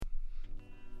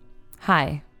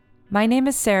Hi, my name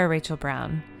is Sarah Rachel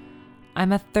Brown.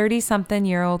 I'm a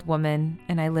 30-something-year-old woman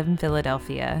and I live in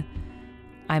Philadelphia.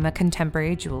 I'm a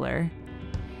contemporary jeweler.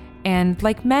 And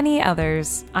like many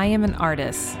others, I am an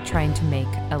artist trying to make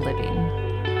a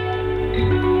living.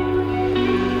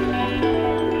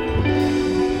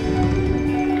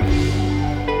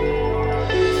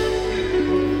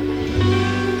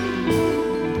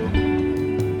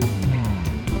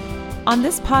 On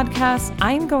this podcast,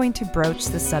 I'm going to broach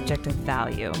the subject of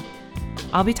value.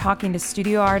 I'll be talking to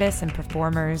studio artists and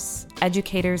performers,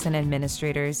 educators and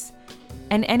administrators,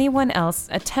 and anyone else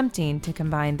attempting to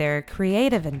combine their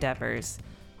creative endeavors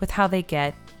with how they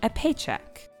get a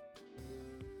paycheck.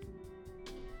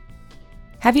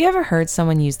 Have you ever heard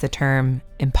someone use the term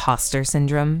imposter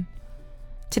syndrome?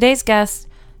 Today's guest,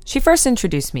 she first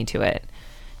introduced me to it.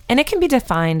 And it can be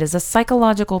defined as a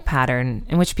psychological pattern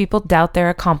in which people doubt their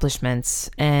accomplishments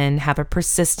and have a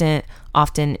persistent,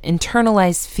 often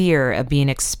internalized fear of being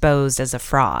exposed as a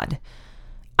fraud.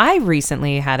 I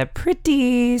recently had a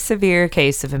pretty severe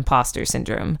case of imposter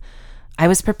syndrome. I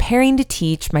was preparing to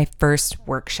teach my first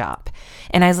workshop,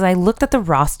 and as I looked at the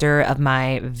roster of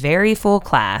my very full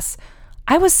class,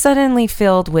 I was suddenly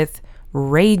filled with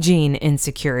raging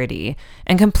insecurity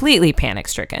and completely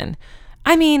panic-stricken.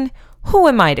 I mean, who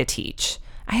am I to teach?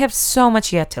 I have so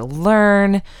much yet to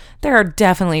learn. There are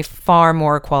definitely far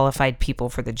more qualified people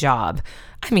for the job.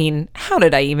 I mean, how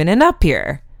did I even end up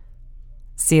here?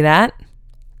 See that?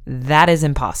 That is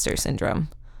imposter syndrome.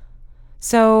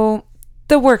 So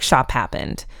the workshop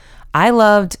happened. I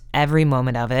loved every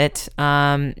moment of it.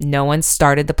 No one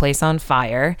started the place on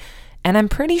fire. And I'm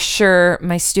pretty sure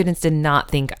my students did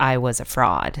not think I was a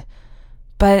fraud.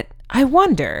 But I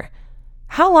wonder,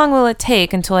 how long will it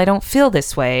take until I don't feel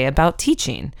this way about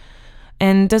teaching?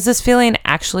 And does this feeling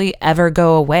actually ever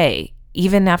go away,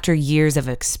 even after years of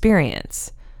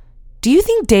experience? Do you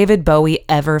think David Bowie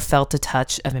ever felt a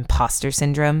touch of imposter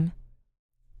syndrome?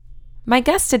 My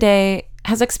guest today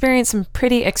has experienced some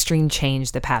pretty extreme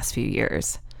change the past few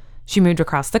years. She moved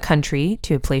across the country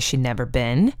to a place she'd never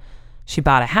been. She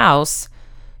bought a house.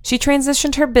 She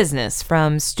transitioned her business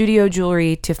from studio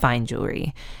jewelry to fine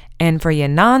jewelry. And for you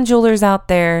non-jewelers out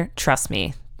there, trust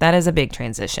me, that is a big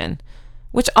transition,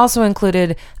 which also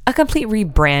included a complete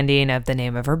rebranding of the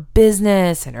name of her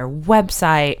business and her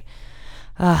website.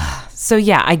 So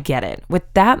yeah, I get it.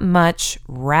 With that much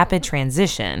rapid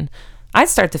transition, I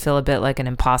start to feel a bit like an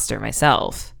imposter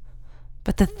myself.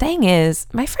 But the thing is,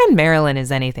 my friend Marilyn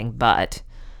is anything but.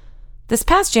 This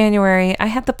past January, I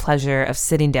had the pleasure of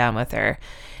sitting down with her.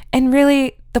 And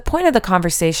really, the point of the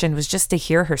conversation was just to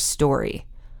hear her story.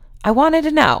 I wanted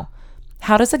to know,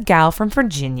 how does a gal from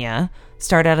Virginia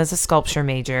start out as a sculpture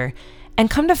major and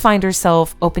come to find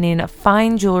herself opening a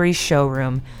fine jewelry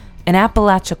showroom in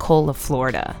Apalachicola,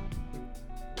 Florida?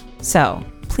 So,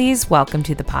 please welcome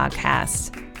to the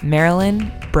podcast,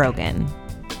 Marilyn Brogan.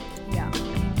 Yeah, I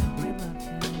love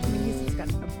him. I mean, he's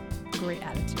got a great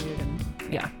attitude.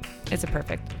 Yeah,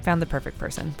 found the perfect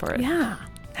person for it. Yeah.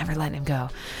 Never letting him go.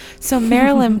 So,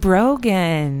 Marilyn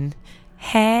Brogan.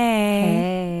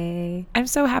 Hey. I'm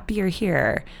so happy you're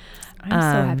here. I'm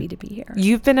so happy to be here.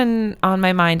 You've been on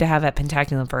my mind to have at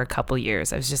Pentaculum for a couple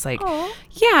years. I was just like,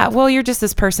 yeah, well, you're just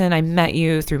this person. I met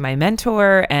you through my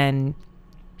mentor, and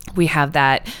we have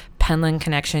that Penland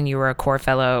connection. You were a core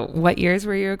fellow. What years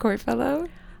were you a core fellow?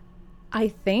 I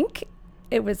think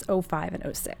it was 05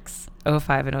 and 06.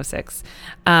 05 and 06.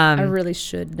 I really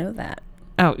should know that.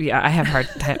 Oh, yeah, I have hard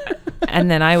time.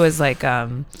 And then I was like,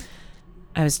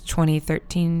 I was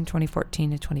 2013,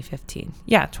 2014 to 2015.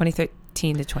 Yeah,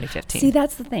 2013 to 2015. See,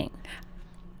 that's the thing.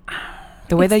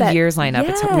 The way the years line up,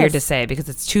 it's weird to say because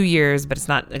it's 2 years, but it's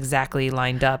not exactly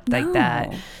lined up like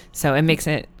that. So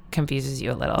it confuses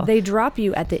you a little. They drop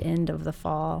you at the end of the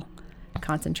fall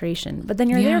concentration, but then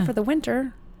you're there for the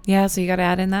winter. Yeah, so you got to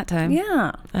add in that time.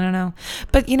 Yeah. I don't know.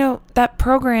 But, that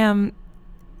program,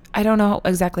 I don't know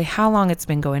exactly how long it's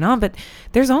been going on, but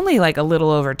there's only like a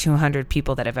little over 200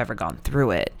 people that have ever gone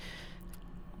through it.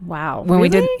 Wow. When really? we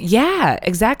did, yeah,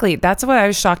 exactly. That's why I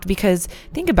was shocked because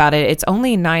think about it. It's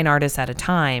only 9 artists at a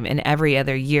time, and every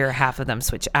other year, half of them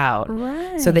switch out.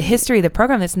 Right. So the history of the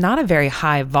program, it's not a very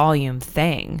high volume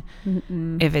thing.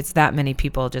 If it's that many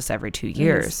people just every 2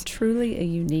 years. It's truly a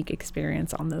unique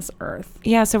experience on this earth.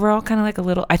 Yeah. So we're all kind of like a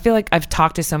little, I feel like I've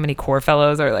talked to so many core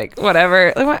fellows or like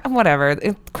whatever.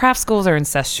 Craft schools are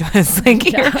incestuous. Like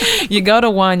you go to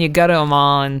one, you go to them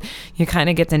all, and you kind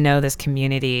of get to know this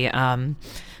community.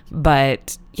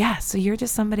 But yeah, so you're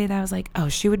just somebody that I was like, oh,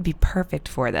 she would be perfect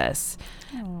for this.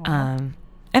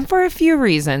 And for a few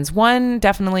reasons. One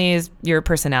definitely is your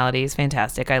personality is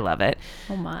fantastic. I love it.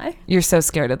 Oh my. You're so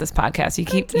scared of this podcast. You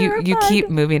keep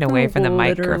moving away from the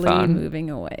Literally microphone. moving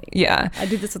away. Yeah. I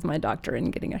do this with my doctor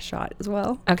and getting a shot as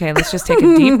well. Okay, let's just take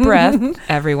a deep breath,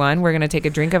 everyone. We're going to take a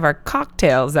drink of our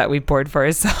cocktails that we poured for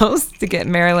ourselves to get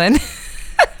Marilyn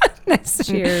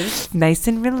Cheers. nice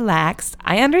and relaxed.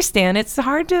 I understand it's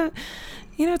hard to,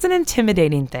 it's an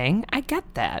intimidating thing. I get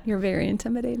that. You're very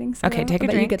intimidating. Sarah. Okay, take a I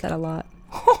bet drink. You get that a lot.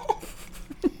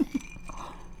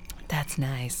 That's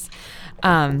nice.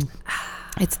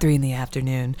 It's 3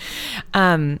 p.m.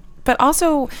 But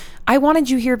also, I wanted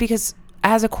you here because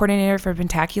as a coordinator for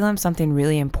Pentaculum, something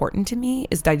really important to me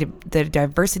is the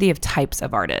diversity of types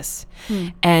of artists.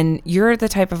 And you're the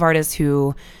type of artist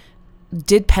who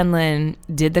did Penland,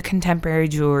 did the contemporary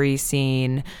jewelry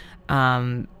scene,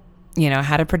 had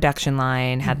a production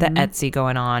line, had the Etsy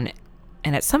going on.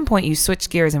 And at some point you switched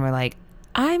gears and were like,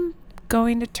 I'm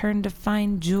going to turn to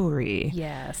fine jewelry.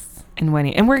 Yes. And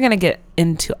we're going to get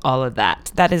into all of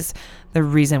that. That is the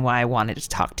reason why I wanted to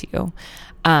talk to you.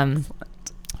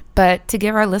 But to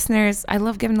give our listeners, I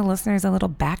love giving the listeners a little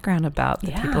background about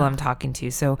the people I'm talking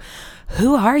to. So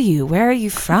who are you? Where are you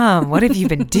from? What have you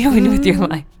been doing with your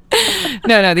life?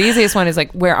 No, the easiest one is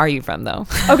like, where are you from though?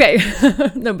 Okay.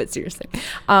 No, but seriously.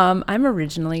 I'm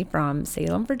originally from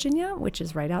Salem, Virginia, which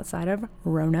is right outside of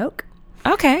Roanoke.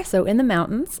 Okay. So in the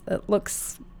mountains, it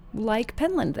looks like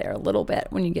Penland there a little bit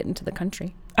when you get into the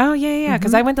country. Oh, yeah.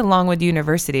 Because I went to Longwood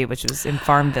University, which was in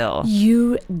Farmville.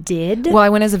 You did? Well, I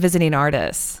went as a visiting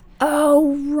artist.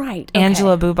 Oh, right. Okay.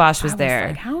 Angela Bubosh was I there.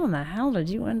 Like, how in the hell did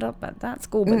you end up at that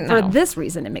school? But for this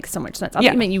reason, it makes so much sense. I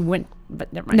thought you meant you went,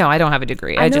 but never mind. No, I don't have a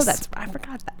degree. I forgot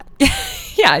that.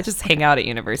 Yeah, I just hang out at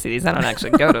universities. I don't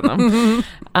actually go to them.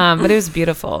 But it was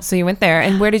beautiful. So you went there.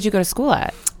 And where did you go to school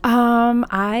at?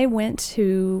 I went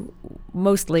to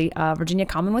mostly Virginia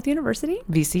Commonwealth University.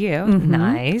 VCU.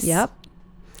 Nice. Yep.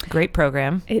 Great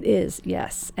program. It is,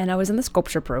 yes. And I was in the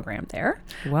sculpture program there.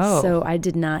 Whoa. So I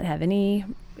did not have any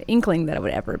inkling that I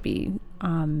would ever be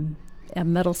a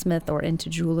metalsmith or into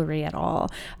jewelry at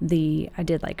all. I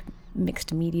did like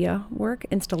mixed media work,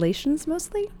 installations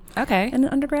mostly. Okay. In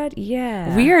undergrad.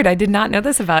 Yeah. Weird. I did not know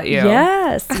this about you.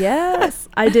 Yes.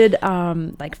 I did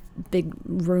like big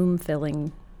room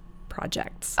filling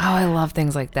projects. Oh, I love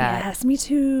things like that. Yes, me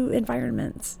too.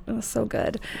 Environments. It was so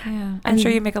good. Yeah. I'm sure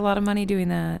you make a lot of money doing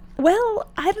that. Well,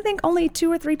 I think only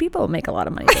 2 or 3 people make a lot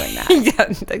of money doing that.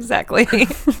 Yeah, exactly.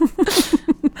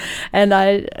 And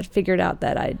I figured out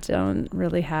that I don't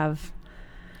really have,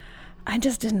 I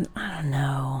don't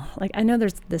know. Like, I know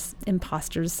there's this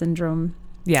imposter syndrome.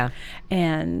 Yeah.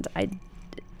 And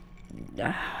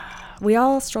we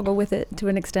all struggle with it to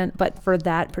an extent, but for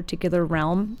that particular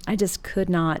realm, I just could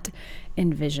not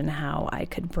envision how I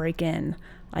could break in.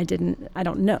 I didn't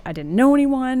know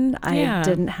anyone. I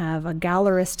didn't have a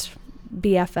gallerist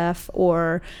BFF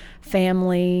or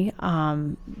family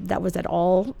that was at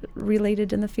all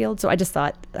related in the field. So I just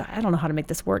thought, I don't know how to make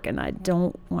this work, and I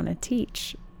don't want to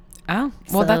teach. Oh,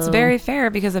 well, that's very fair,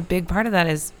 because a big part of that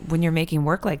is when you're making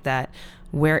work like that,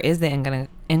 where is the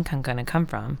income going to come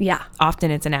from? Yeah.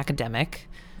 Often it's an academic.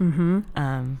 Mm-hmm.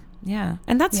 Yeah.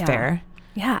 And that's fair.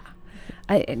 Yeah.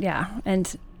 I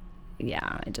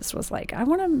just was like, I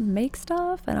want to make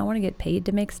stuff and I want to get paid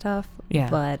to make stuff. Yeah.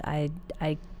 But I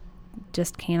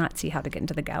just cannot see how to get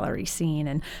into the gallery scene.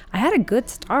 And I had a good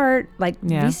start. Like,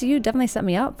 VCU definitely set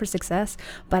me up for success,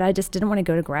 but I just didn't want to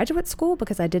go to graduate school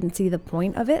because I didn't see the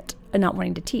point of it and not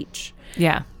wanting to teach.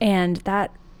 Yeah. And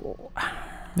that...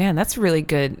 Man, that's really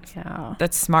good. Yeah.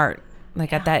 That's smart.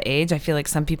 Like at that age, I feel like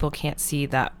some people can't see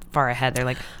that far ahead. They're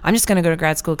like, I'm just going to go to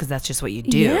grad school because that's just what you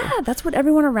do. Yeah, that's what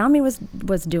everyone around me was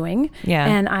doing. Yeah.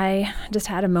 And I just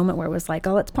had a moment where it was like,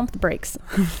 oh, let's pump the brakes.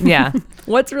 Yeah.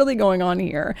 What's really going on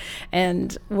here?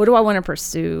 And what do I want to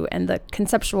pursue? And the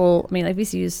conceptual, like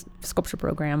VCU's sculpture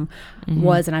program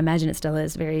was, and I imagine it still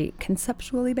is, very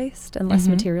conceptually based and less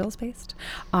materials based.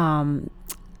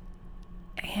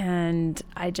 And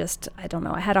I don't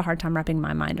know. I had a hard time wrapping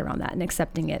my mind around that and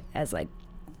accepting it as like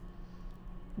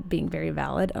being very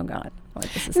valid. Oh God.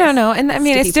 Like, this is no. And I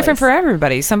mean, it's different for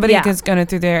everybody. Somebody is going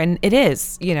through there, and it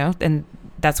is, and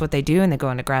that's what they do, and they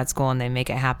go into grad school and they make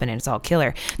it happen, and it's all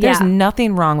killer. There's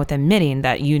nothing wrong with admitting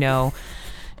that,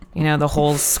 the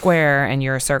whole square and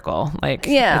you're a circle. Like,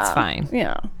 it's fine.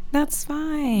 Yeah. That's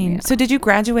fine. Yeah. So did you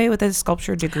graduate with a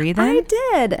sculpture degree then? I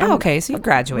did. Oh, okay. So you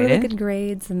graduated. Really good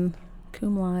grades and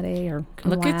cum laude or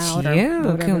cum Look laude. At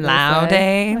you. Cum laude.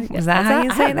 Is that how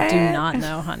you say that? I do not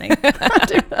know, honey.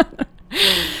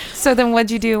 So then what'd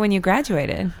you do when you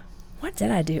graduated? What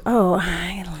did I do? Oh,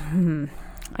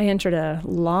 I entered a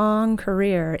long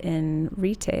career in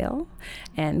retail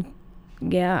and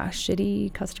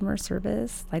shitty customer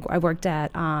service. Like I worked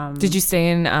at Did you stay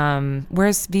in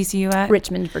where's VCU at?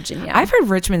 Richmond, Virginia. I've heard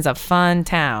Richmond's a fun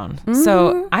town. Mm-hmm.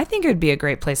 So I think it would be a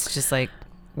great place to just like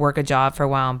work a job for a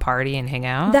while and party and hang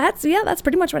out. That's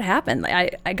pretty much what happened.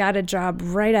 I got a job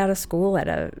right out of school at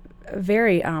a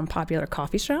very popular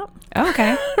coffee shop. Oh,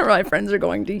 okay. My friends are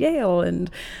going to Yale and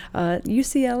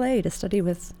UCLA to study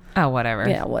with. Oh, whatever.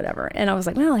 Yeah, whatever. And I was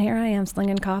like, well, here I am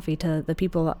slinging coffee to the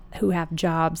people who have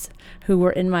jobs, who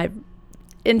were in my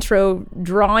intro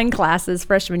drawing classes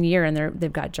freshman year, and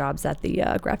they've got jobs at the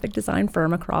graphic design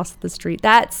firm across the street.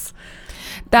 That's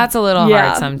a little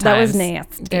hard sometimes. That was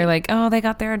nasty. They're like, oh, they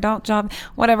got their adult job.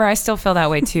 Whatever. I still feel that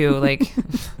way too. Like,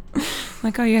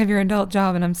 oh, you have your adult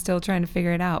job, and I'm still trying to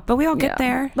figure it out. But we all get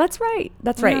there. That's right.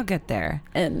 We all get there.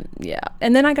 And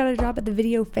and then I got a job at the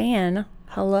Video Fan.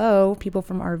 Hello, people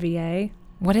from RVA.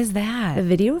 What is that? The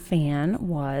Video Fan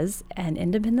was an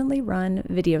independently run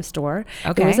video store.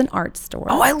 Okay. It was an art store.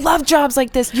 Oh, I love jobs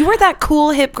like this. You were that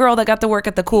cool hip girl that got to work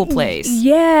at the cool place.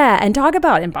 Yeah, and talk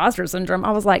about imposter syndrome.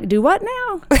 I was like, do what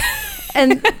now?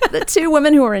 And the two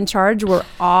women who were in charge were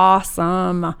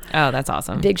awesome. Oh, that's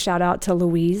awesome. Big shout out to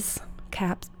Louise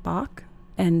Capsbach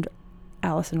and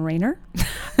Allison Rayner.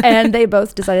 And they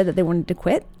both decided that they wanted to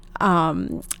quit.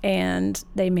 And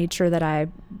they made sure that I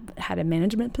had a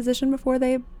management position before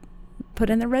they put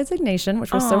in their resignation,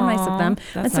 which was so nice of them.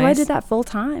 And so nice. I did that full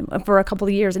time for a couple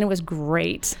of years, and it was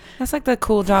great. That's like the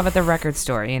cool job at the record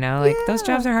store, you know? Like those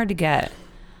jobs are hard to get.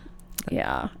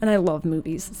 Yeah, and I love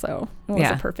movies, so it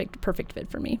was a perfect fit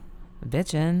for me.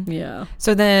 Bitchin'. Yeah.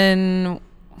 So then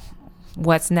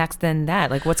what's next in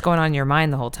that? Like what's going on in your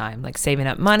mind the whole time? Like saving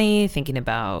up money, thinking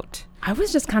about... I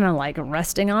was just kind of like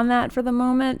resting on that for the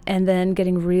moment and then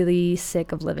getting really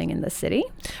sick of living in the city.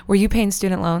 Were you paying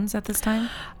student loans at this time?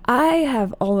 I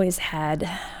have always had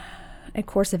a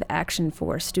course of action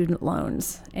for student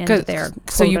loans and their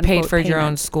so you paid for your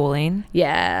own schooling?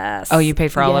 Yes. Oh, you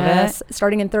paid for all of it?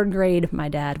 Starting in third grade, my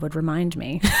dad would remind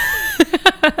me.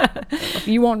 If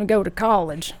you want to go to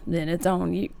college, then it's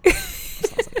on you.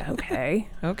 So I was like, okay.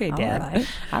 Okay, Dad.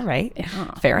 All right.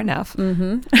 Yeah. Fair enough.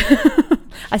 Mm-hmm.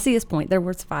 I see his point. There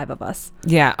was 5 of us.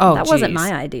 Yeah. Oh, that wasn't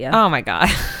my idea. Oh, my God.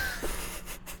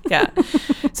 Yeah.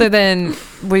 So then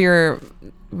were your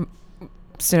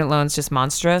student loans just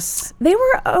monstrous? They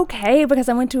were okay because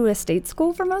I went to a state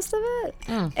school for most of it.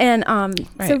 And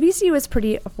so VCU is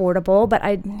pretty affordable, but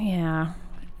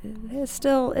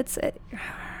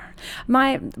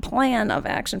my plan of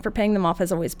action for paying them off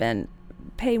has always been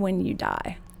pay when you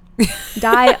die.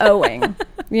 Die owing,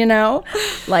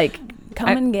 like come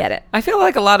and get it. I feel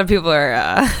like a lot of people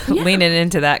are leaning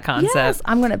into that concept. Yes,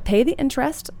 I'm going to pay the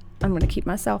interest. I'm going to keep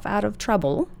myself out of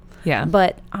trouble. Yeah.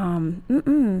 But,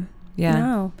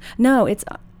 yeah. No, it's,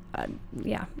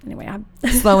 anyway.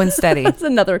 Slow and steady. That's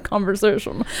another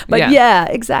conversation. But yeah,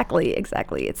 exactly.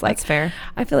 It's like, that's fair.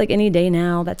 I feel like any day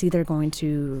now that's either going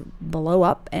to blow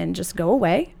up and just go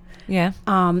away. Yeah.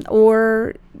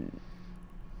 Or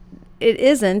it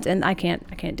isn't, and I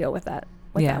can't deal with that.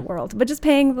 That world. But just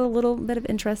paying the little bit of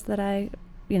interest that I,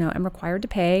 am required to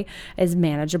pay is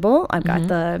manageable. I've got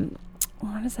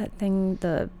what is that thing?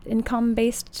 The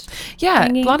income-based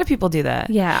thingy? A lot of people do that.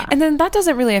 Yeah. And then that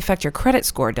doesn't really affect your credit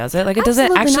score, does it? Like it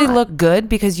doesn't actually look good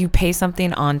because you pay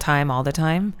something on time all the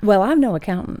time? Well, I'm no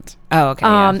accountant. Oh,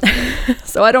 okay.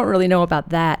 So I don't really know about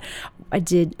that. I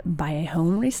did buy a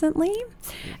home recently.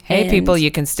 Hey, people, you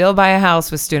can still buy a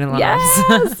house with student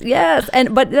loans. Yes.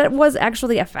 But that was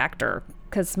actually a factor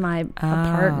because my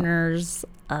partner's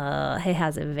he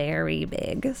has a very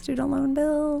big student loan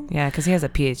bill. Yeah, because he has a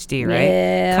PhD, right?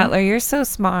 Yeah. Cutler, you're so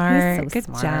smart. He's so Good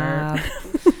smart. job.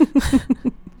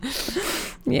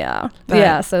 Yeah.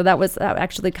 But, so that was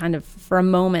actually kind of, for a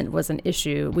moment, was an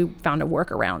issue. We found a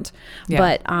workaround. Yeah.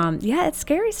 But, it's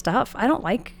scary stuff. I don't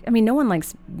no one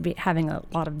likes having a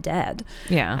lot of debt.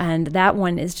 Yeah. And that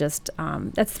one is just,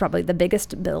 that's probably the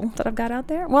biggest bill that I've got out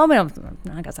there. Well,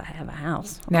 I guess I have a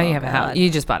house. Now you have a house. You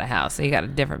just bought a house, so you got a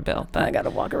different bill. But I got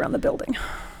to walk around the building.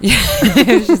 Yeah.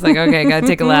 She's like, okay, got to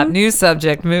take a lap. New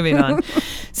subject, moving on.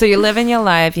 So you're living your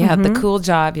life. You have the cool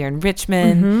job. You're in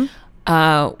Richmond.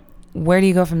 Where do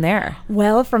you go from there?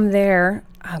 Well, from there,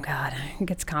 oh God, it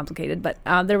gets complicated. But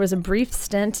there was a brief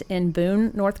stint in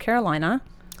Boone, North Carolina.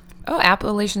 Oh,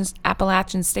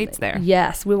 Appalachian State's there.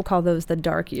 Yes, we will call those the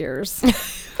dark years.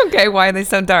 Okay, why are they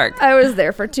so dark? I was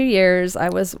there for 2 years. I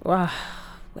was,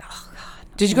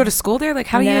 Did you go to school there? Like,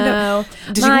 how do you end up?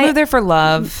 Did you My- move there for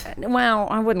love? Well,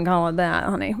 I wouldn't call it that,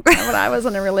 honey. But I was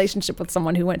in a relationship with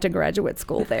someone who went to graduate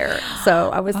school there. So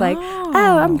I was like,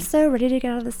 oh, I'm so ready to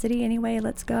get out of the city anyway.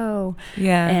 Let's go.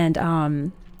 Yeah.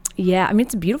 And yeah, I mean,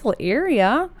 it's a beautiful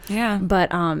area. Yeah.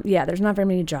 But yeah, there's not very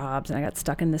many jobs. And I got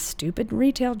stuck in this stupid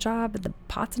retail job at the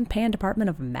pots and pan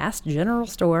department of Mass General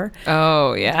Store.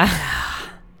 Oh, yeah.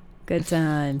 Good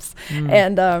times.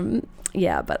 And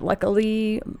yeah, but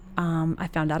luckily I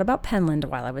found out about Penland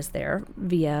while I was there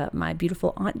via my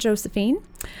beautiful Aunt Josephine.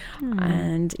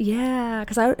 And yeah,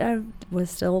 because I was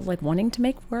still like wanting to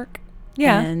make work.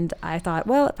 Yeah. And I thought,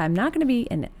 well, if I'm not going to be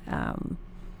in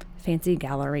fancy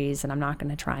galleries and I'm not going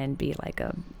to try and be like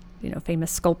a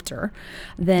famous sculptor,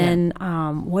 then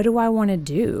what do I want to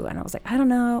do? And I was like, I don't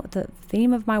know. The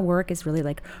theme of my work is really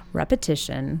like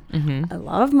repetition. I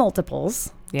love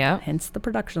multiples. Yeah. Hence the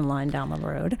production line down the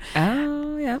road.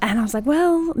 Oh, yeah. And I was like,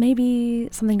 well, maybe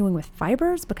something doing with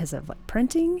fibers because of like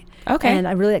printing. Okay. And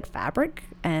I really like fabric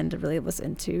and really was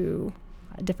into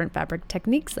different fabric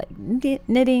techniques like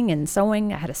knitting and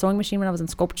sewing. I had a sewing machine when I was in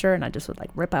sculpture, and I just would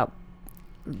like rip out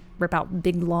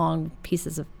big long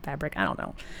pieces of fabric. I don't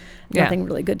know. Yeah. Nothing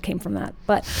really good came from that,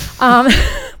 but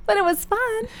but it was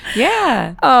fun.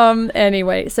 Yeah.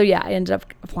 Anyway, so yeah, I ended up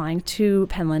applying to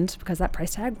Penland because that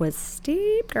price tag was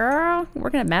steep, girl.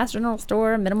 Working at Mass General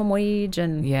Store, minimum wage,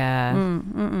 and Yeah.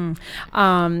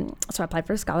 so I applied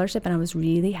for a scholarship, and I was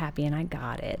really happy, and I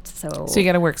got it. So So you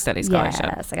got a work study scholarship.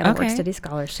 Yes, I got a work study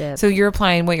scholarship. So what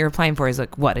you're applying for is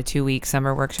like what, a 2-week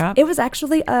summer workshop? It was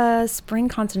actually a spring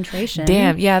concentration.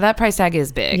 Damn. Yeah. That price tag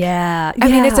is big. Yeah. I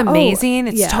mean, it's yeah. amazing.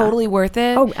 It's yeah. totally worth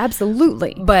it. Oh,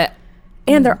 absolutely. But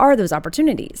And there are those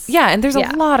opportunities. yeah, and there's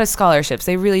Yeah. a lot of scholarships.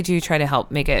 They really do try to help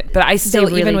make it. But I still,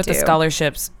 really even with the do.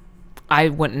 scholarships, I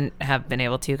wouldn't have been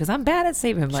able to because I'm bad at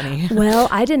saving money. Well,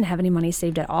 I didn't have any money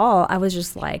saved at all. I was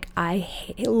just like,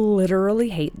 literally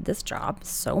hate this job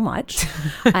so much.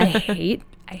 I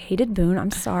hated Boone.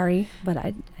 I'm sorry, but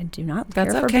I do not care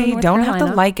That's for okay. Boone, You North don't have to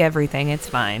Carolina. like everything. It's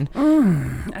fine.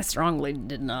 I strongly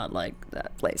did not like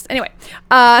that place. Anyway,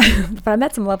 but I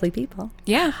met some lovely people.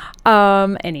 Yeah.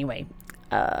 Anyway,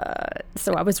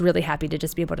 so I was really happy to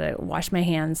just be able to wash my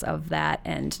hands of that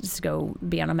and just go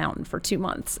be on a mountain for 2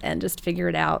 months and just figure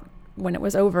it out when it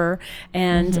was over.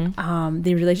 And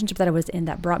the relationship that I was in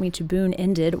that brought me to Boone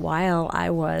ended while I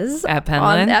was At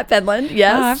Penland? At Penland,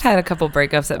 yes. Oh, I've had a couple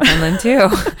breakups at Penland too.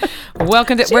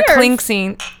 Welcome to we're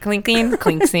Cheers.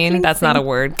 clinking. That's not a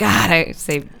word. God, I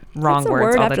say wrong It's a words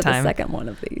word all after the time. the second one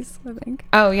of these, I think.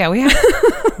 Oh yeah, we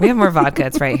have more vodka.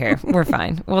 It's right here. We're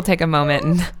fine. We'll take a moment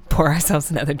and pour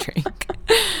ourselves another drink.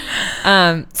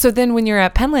 So then when you're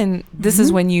at Penland, this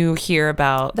is when you hear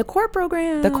about The core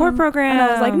program. the core program. And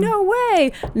I was like, no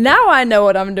way. Now I know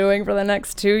what I'm doing for the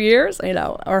next 2 years,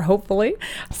 or hopefully.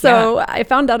 So I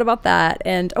found out about that.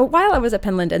 And while I was at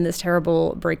Penland and this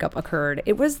terrible breakup occurred,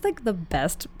 it was like the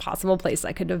best possible place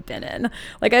I could have been in.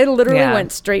 Like I literally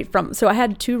went straight from, so I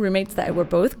had 2 roommates that were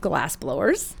both glass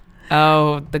blowers.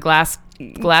 Oh, the glass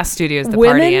studios, the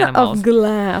Women party animals. of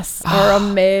glass are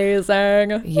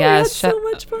amazing. Yes, we had so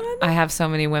much fun. I have so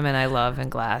many women I love in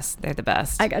glass. They're the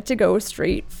best. I got to go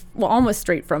almost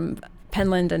straight from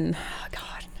Penland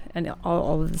and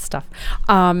all of this stuff,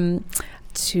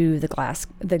 to the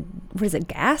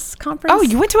gas conference? Oh,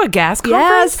 you went to a gas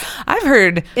conference? Yes. I've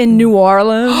heard. In New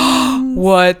Orleans.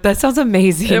 What? That sounds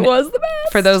amazing. It was the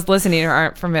best. For those listening who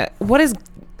aren't from it, what is,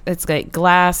 it's like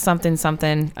glass something.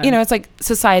 It's like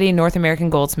Society North American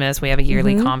Goldsmiths. We have a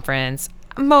yearly conference.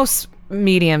 Most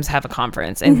mediums have a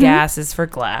conference, and gas is for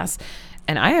glass.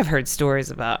 And I have heard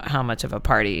stories about how much of a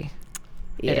party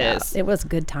it is. It was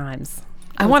good times.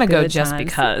 I want to go just to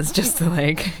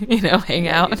hang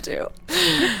out. Too.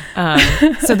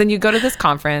 So then you go to this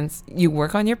conference, you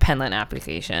work on your Penland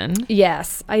application.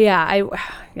 Yes. I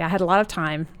had a lot of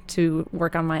time to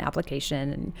work on my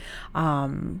application,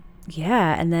 and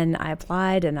and then I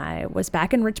applied, and I was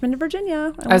back in Richmond,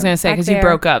 Virginia. I was going to say, because you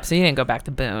broke up, so you didn't go back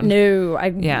to Boone. No, I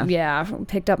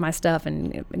picked up my stuff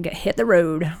and hit the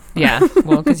road. Yeah,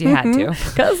 well, because you had to.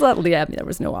 Because there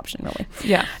was no option really.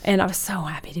 Yeah. And I was so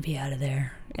happy to be out of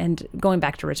there. And going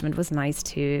back to Richmond was nice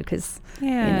too, because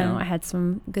I had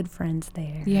some good friends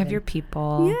there. You have your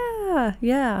people.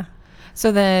 Yeah.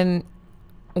 So then,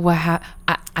 what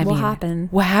happened?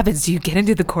 What happens? Do you get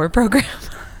into the core program?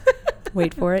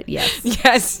 Wait for it. Yes.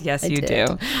 Yes, you did.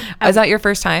 do. Was that your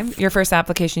first time? Your first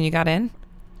application you got in?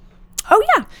 Oh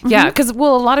yeah. Yeah, because a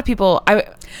lot of people,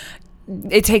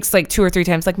 it takes like 2 or 3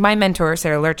 times. Like my mentor,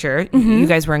 Sarah Lurcher, you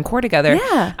guys were in core together.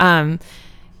 Yeah.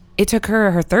 It took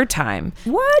her third time.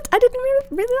 What? I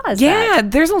didn't realize that. Yeah,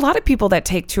 there's a lot of people that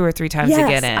take 2 or 3 times to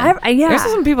get in. There's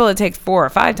some people that take 4 or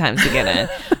 5 times to get in.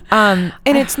 And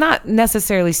it's not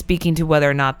necessarily speaking to whether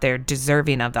or not they're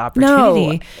deserving of the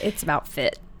opportunity. No, it's about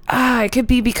fit. It could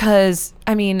be because,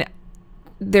 I mean,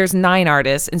 there's 9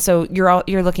 artists, and so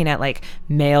you're looking at like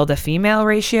male to female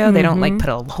ratio. They don't like put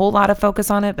a whole lot of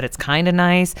focus on it, but it's kind of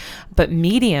nice. But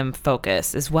medium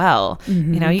focus as well.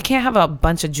 You know, you can't have a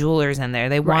bunch of jewelers in there.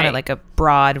 They want it like a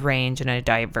broad range and a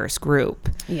diverse group.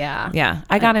 Yeah.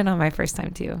 I got in on my first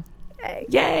time too.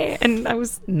 Yay. And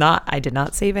I did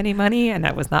not save any money, and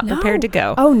I was not prepared to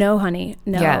go. Oh no, honey.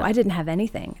 No, Yeah. I didn't have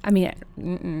anything. I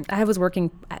mean, I was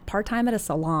working part-time at a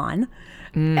salon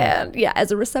and as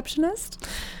a receptionist.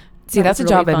 See, that's a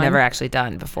really job I've fun. never actually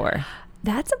done before.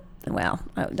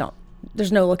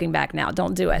 There's no looking back now.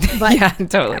 Don't do it. But Yeah,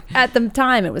 totally. at the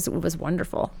time it was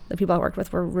wonderful. The people I worked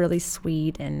with were really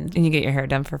sweet and And you get your hair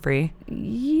done for free?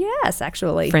 yes,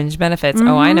 actually. Fringe benefits.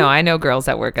 Oh, I know girls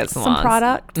that work at salons. Some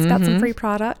products, got some free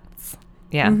products.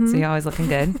 Yeah, so you're always looking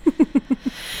good.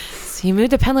 So you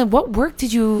moved to Penland. What work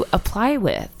did you apply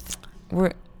with?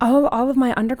 All of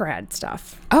my undergrad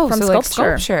stuff. Oh, from so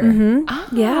sculpture. like sculpture. Oh,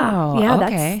 yeah.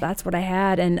 Okay. That's what I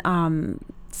had, and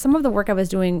some of the work I was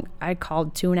doing, I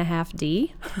called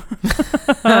 2.5D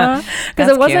because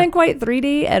it wasn't cute. quite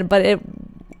 3D, but it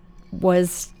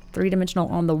was 3-dimensional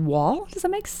on the wall. Does that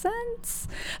make sense?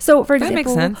 So, for That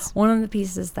makes example, sense. one of the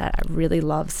pieces that I really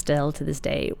love still to this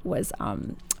day was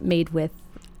made with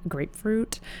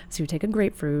grapefruit. So you take a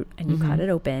grapefruit and you cut it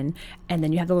open, and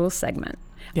then you have the little segment.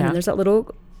 And then there's that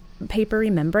little papery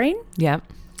membrane. Yep.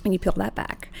 And you peel that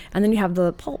back. And then you have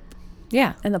the pulp.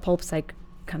 Yeah. And the pulp's like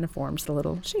kind of forms the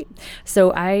little sheet.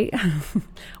 So I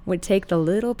would take the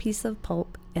little piece of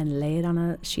pulp and lay it on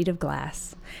a sheet of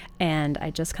glass. And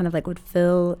I just kind of like would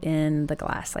fill in the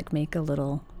glass, like make a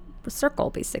little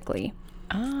circle basically.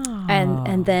 Oh.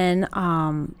 And then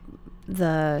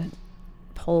the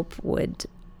pulp would,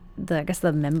 I guess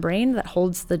the membrane that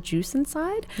holds the juice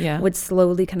inside would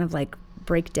slowly kind of like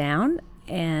break down,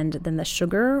 and then the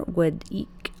sugar would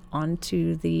leak,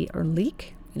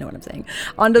 you know what I'm saying,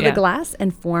 onto the glass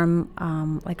and form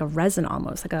like a resin,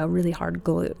 almost like a really hard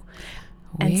glue.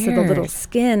 And so the little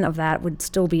skin of that would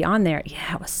still be on there.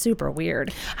 Yeah, it was super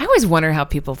weird. I always wonder how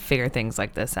people figure things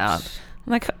like this out.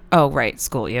 I'm like, oh, right,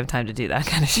 school, you have time to do that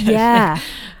kind of shit. Yeah.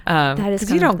 That is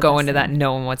because you don't go into that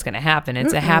knowing what's going to happen.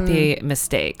 It's a happy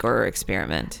mistake or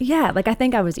experiment. Yeah, like I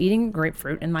think I was eating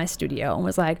grapefruit in my studio and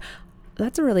was like,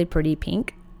 that's a really pretty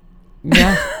pink.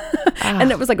 Yeah.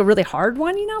 And it was like a really hard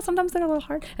one, you know, sometimes they're a little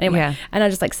hard. Anyway, and I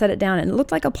just like set it down and it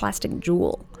looked like a plastic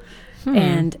jewel.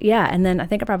 And and then I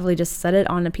think I probably just set it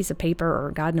on a piece of paper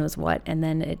or God knows what, and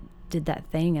then it did that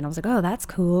thing, and I was like, oh, that's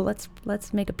cool.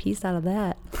 Let's make a piece out of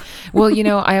that. Well, you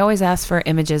know, I always ask for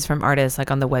images from artists,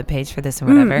 like on the webpage for this and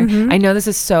whatever. I know this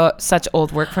is such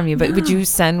old work from you, but would you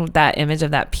send that image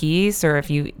of that piece, or if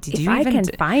you can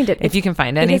find it, if you can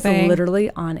find anything? It's literally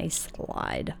on a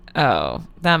slide. Oh,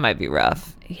 that might be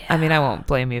rough. Yeah. I mean, I won't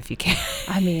blame you if you can't.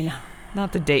 I mean,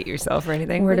 not to date yourself or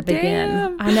anything. Where to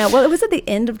begin? I know. Well, it was at the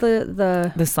end of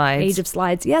the slides. Age of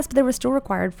slides. Yes, but they were still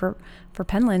required for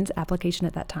Penland's application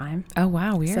at that time. Oh,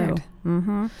 wow. Weird.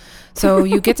 So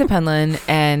you get to Penland,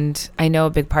 and I know a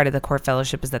big part of the core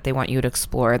fellowship is that they want you to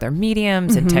explore their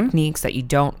mediums and techniques that you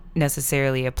don't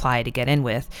necessarily apply to get in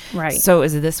with. Right. So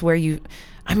is this where you're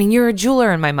a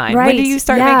jeweler in my mind. Right. When do you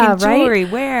start making jewelry?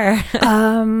 Where?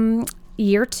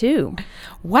 Year 2.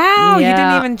 Wow. You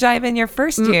didn't even jive in your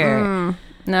first year.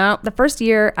 No, the first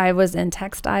year I was in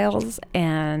textiles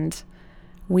and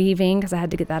weaving because I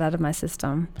had to get that out of my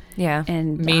system. Yeah.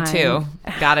 And me too.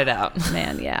 Got it out.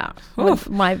 Man, yeah.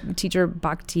 My teacher,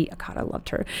 Bhakti, God, I loved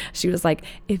her. She was like,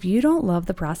 if you don't love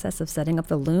the process of setting up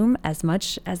the loom as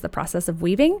much as the process of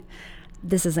weaving,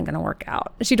 this isn't going to work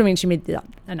out. She made the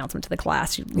announcement to the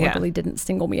class. She literally didn't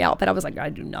single me out, but I was like, I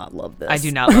do not love this. I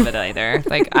do not love it either.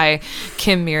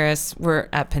 Kim Miras, we're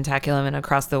at Pentaculum, and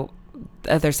across the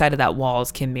other side of that wall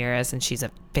is Kim Miras, and she's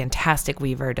a fantastic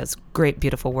weaver, does great,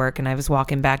 beautiful work. And I was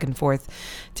walking back and forth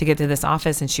to get to this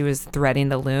office, and she was threading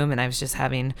the loom, and I was just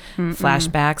having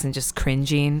flashbacks and just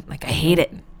cringing. Like, I hate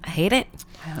it.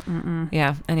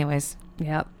 Yeah. Anyways.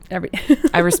 Yep.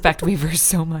 I respect weavers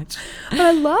so much.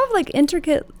 I love like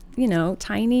intricate,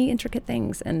 tiny intricate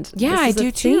things. And yeah, I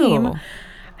do too.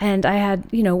 And I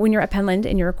had, when you're at Penland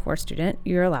and you're a core student,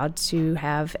 you're allowed to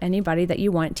have anybody that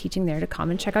you want teaching there to come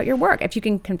and check out your work. If you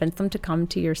can convince them to come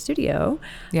to your studio,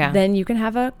 then you can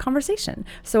have a conversation.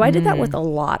 So I did that with a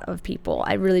lot of people.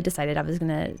 I really decided I was going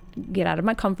to get out of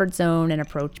my comfort zone and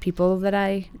approach people that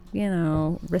I,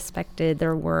 respected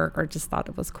their work or just thought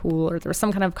it was cool or there was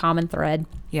some kind of common thread.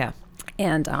 Yeah.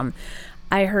 And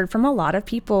I heard from a lot of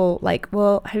people like,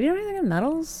 well, have you done anything in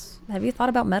metals? Have you thought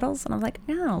about metals? And I'm like,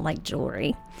 I don't like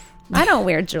jewelry. I don't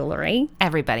wear jewelry.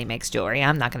 Everybody makes jewelry.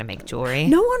 I'm not going to make jewelry.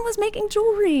 No one was making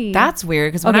jewelry. That's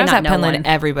weird because when I was at Penland,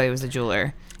 everybody was a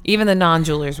jeweler. Even the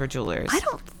non-jewelers were jewelers. I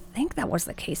don't think that was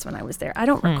the case when I was there. I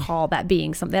don't recall that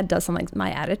being something that does something like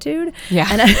my attitude. Yeah.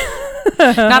 And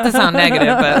not to sound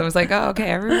negative, but it was like, oh,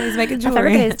 okay, everybody's making jewelry. If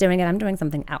everybody's doing it, I'm doing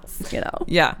something else,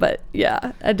 Yeah. But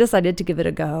yeah, I decided to give it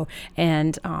a go.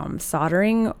 And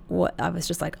soldering, I was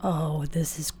just like, oh,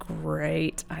 this is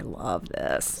great. I love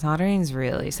this. Soldering's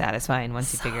really satisfying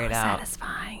once you figure it out.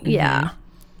 Satisfying. Mm-hmm. Yeah.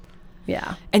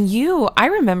 Yeah. And I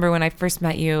remember when I first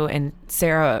met you and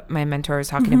Sarah, my mentor, was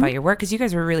talking about your work because you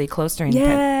guys were really close during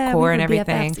core and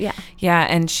everything. BFFs, yeah.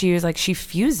 And she was like, she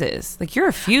fuses. Like, you're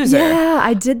a fuser. Yeah,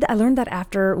 I did. I learned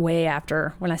that way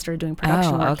after when I started doing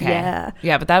production work. Okay. Yeah.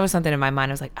 Yeah, but that was something in my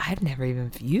mind. I was like, I've never even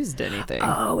fused anything.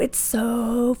 Oh, it's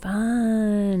so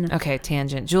fun. Okay,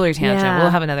 jewelry tangent. Yeah.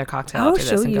 We'll have another cocktail after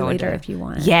this and go later into if you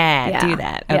want. Yeah, do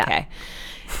that. Okay.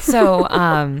 So,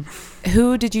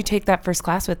 who did you take that first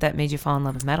class with that made you fall in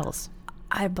love with metals?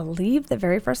 I believe the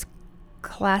very first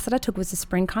class that I took was the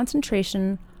spring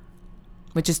concentration.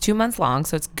 Which is 2 months long,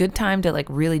 so it's good time to like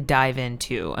really dive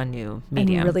into a new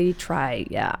medium. And really try,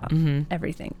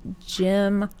 everything.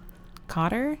 Jim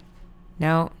Cotter?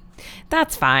 No.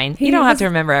 That's fine. You don't have to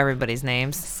remember everybody's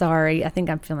names. Sorry, I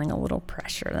think I'm feeling a little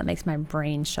pressure. That makes my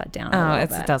brain shut down. It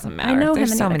doesn't matter. I know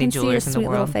There's him. so many I can jewelers see his in the sweet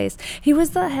world. little face. He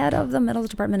was the head of the metals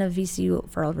department of VCU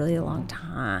for a really long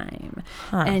time,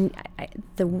 and I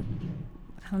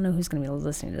don't know who's going to be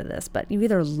listening to this, but you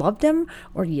either loved him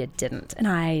or you didn't, and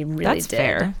I really That's did.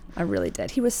 fair. I really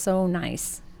did. He was so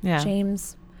nice. Yeah.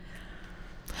 James.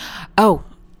 Oh,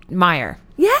 Meyer.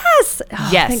 Yes. Oh,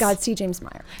 Yes. Thank God, C. James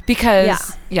Meyer.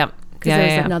 Because Because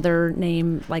there's another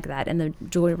name like that in the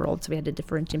jewelry world, so we had to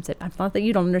differentiate. I thought that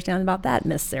you don't understand about that,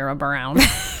 Miss Sarah Brown.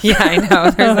 Yeah, I know.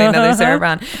 There's another Sarah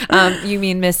Brown. You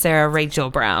mean Miss Sarah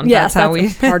Rachel Brown? Yes, that's how we.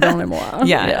 Pardonnez-moi.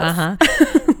 Yeah.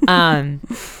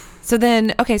 Yes. So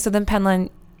then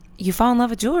Penland, you fall in love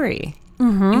with jewelry.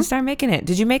 Mm-hmm. You start making it.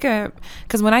 Did you make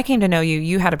because when I came to know you,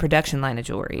 you had a production line of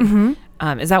jewelry.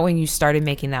 Mm-hmm. Is that when you started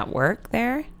making that work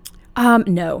there?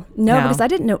 No, because I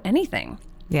didn't know anything.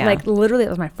 Yeah. Like literally, it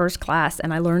was my first class,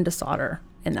 and I learned to solder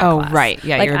in that class. Oh, right.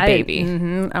 Yeah, like, you're a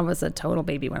baby. I was a total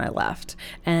baby when I left.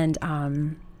 And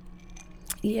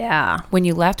yeah. When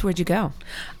you left, where'd you go?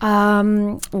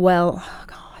 Well,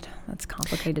 God, that's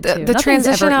complicated too. The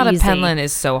transition ever out of easy. Penland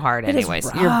is so hard anyways.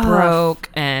 rough. You're broke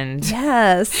and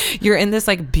Yes. you're in this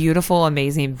like beautiful,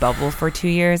 amazing bubble for 2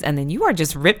 years and then you are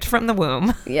just ripped from the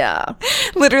womb. Yeah.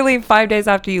 Literally 5 days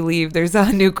after you leave, there's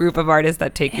a new group of artists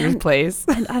that take your place.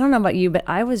 And I don't know about you, but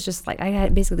I was just like, I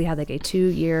basically had like a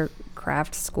 2-year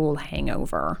craft school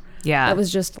hangover. Yeah. It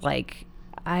was just like,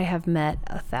 I have met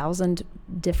 1,000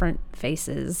 different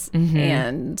faces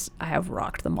and I have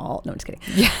rocked them all. No, I'm just kidding.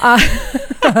 Yeah.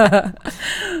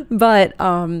 But,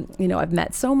 I've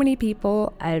met so many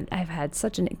people. I've had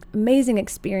such an amazing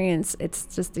experience. It's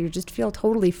just, you just feel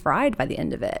totally fried by the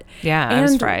end of it. Yeah, I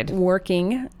was fried.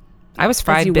 Working. I was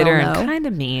fried, bitter, and kind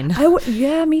of mean.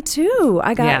 Yeah, me too.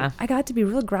 I got to be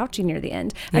real grouchy near the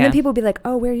end. And then people would be like,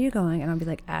 oh, where are you going? And I'll be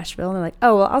like, Asheville. And they're like,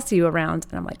 oh, well, I'll see you around.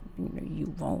 And I'm like, no,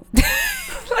 you won't.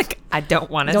 Like, I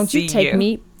don't want to see you. Don't you take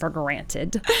me for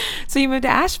granted. So you moved to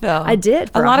Asheville. I did.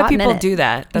 For a lot of hot people minute. do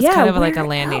that. That's kind of like a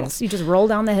landing. Else? You just roll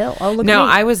down the hill. Oh, look No, at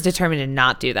me. I was determined to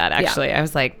not do that, actually. Yeah. I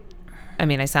was like, I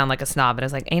mean, I sound like a snob, but I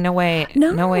was like, ain't no way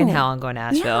in hell I'm going to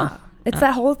Asheville. Yeah. It's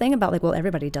that whole thing about like, well,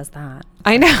 everybody does that.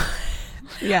 I know.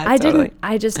 Yeah, I totally. didn't.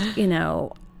 I just, I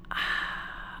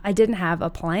didn't have a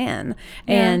plan.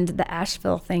 Yeah. And the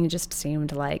Asheville thing just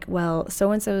seemed like, well,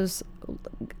 so-and-so's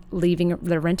leaving,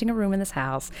 they're renting a room in this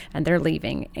house and they're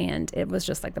leaving. And it was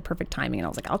just like the perfect timing. And I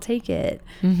was like, I'll take it.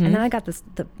 Mm-hmm. And then I got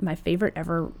my favorite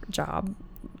ever job,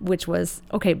 which was,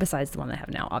 okay, besides the one I have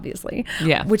now, obviously.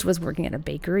 Yeah. Which was working at a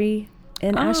bakery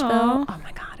in Asheville. Oh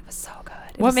my God, it was so good.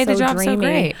 What made the job so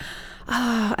great?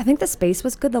 I think the space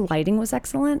was good. The lighting was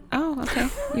excellent. Oh, okay.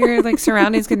 Your like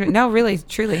surroundings can no, really,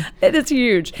 truly. It is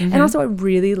huge. Mm-hmm. And also I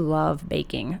really love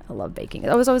baking. I love baking.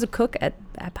 I was always a cook at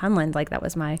Penland. Like that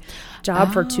was my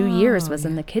job for 2 years, was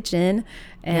in the kitchen.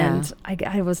 And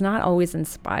I was not always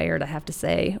inspired, I have to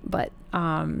say. But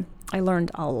I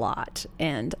learned a lot,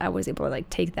 and I was able to like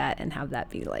take that and have that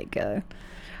be like a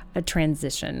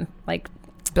transition, like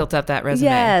built up that resume.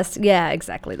 Yes, yeah,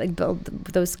 exactly. Like build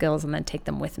those skills and then take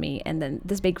them with me. And then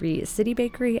this bakery is City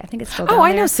Bakery. I think it's still down there.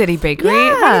 I know City Bakery.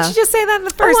 Yeah. Why didn't you just say that in the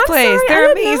first place? Sorry,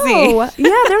 They're amazing.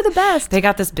 Yeah, they're the best. They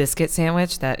got this biscuit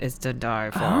sandwich that is to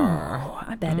die for. Oh,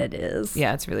 I bet it is.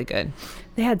 Yeah, it's really good.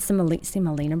 They had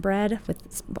semolina bread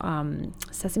with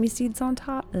sesame seeds on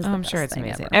top. I'm sure it's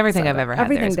amazing. Everything I've ever had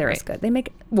everything there is great. good. They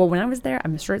make, well, when I was there,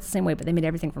 I'm sure it's the same way, but they made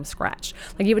everything from scratch.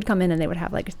 Like you would come in and they would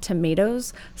have like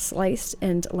tomatoes sliced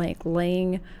and like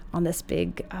laying on this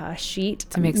big sheet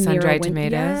to make sun-dried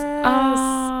tomatoes. Yes.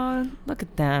 Oh, look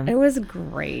at them. It was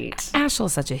great.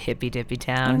 Asheville's such a hippy-dippy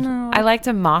town. I like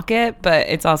to mock it, but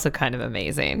it's also kind of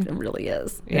amazing. It really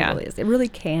is. It Yeah. really is. It really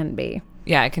can be.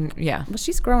 Yeah, I can. Yeah. Well,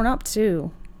 she's grown up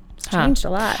too. It's changed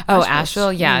a lot. Oh,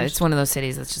 Asheville. Yeah, changed. it's one of those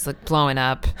cities that's just like blowing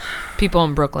up. People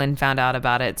in Brooklyn found out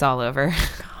about it. It's all over.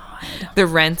 God. The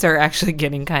rents are actually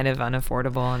getting kind of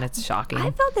unaffordable, and it's shocking.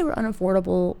 I thought they were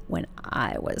unaffordable when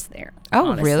I was there. Oh,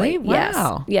 honestly. really? Yes.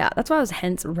 Wow. Yeah, that's why I was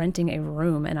hence renting a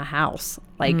room in a house.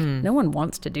 Like, no one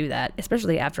wants to do that,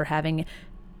 especially after having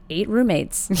 8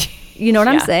 roommates. You know what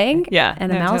I'm saying? Yeah.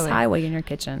 And a mouse totally. highway in your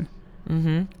kitchen.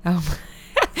 Oh.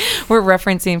 We're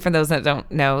referencing, for those that don't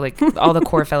know, like all the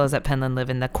core fellows at Penland live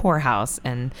in the core house,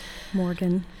 and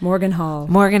Morgan Hall.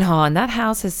 Morgan Hall, and that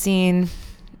house has seen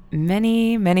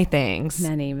many things.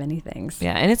 Many things.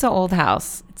 Yeah, and it's an old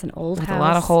house. It's an old with house. a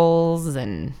lot of holes,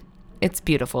 and it's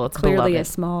beautiful. It's Clearly beloved. a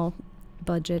small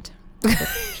budget to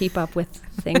keep up with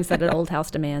things that an old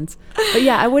house demands. But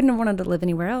yeah, I wouldn't have wanted to live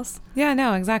anywhere else. Yeah,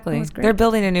 no, exactly. It was great. They're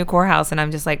building a new core house, and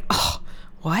I'm just like, oh,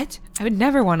 what? I would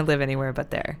never want to live anywhere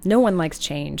but there. No one likes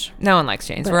change. No one likes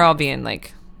change. But- We're all being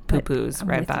like but poo-poos I'm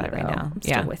right with about you, it right though. now. I'm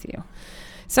Yeah. still with you.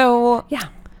 So Yeah.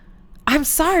 I'm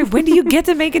sorry. When do you get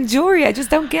to making jewelry? I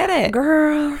just don't get it.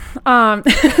 Girl.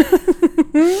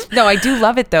 No, I do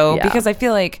love it though, Yeah. because I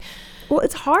feel like Well,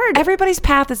 it's hard. everybody's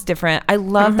path is different. I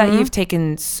love that you've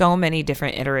taken so many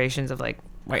different iterations of like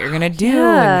what you're going to do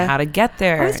Yeah. and how to get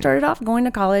there. I started off going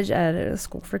to college at a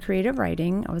school for creative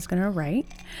writing. I was going to write.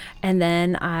 And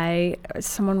then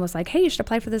someone was like, hey, you should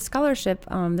apply for this scholarship.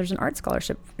 There's an art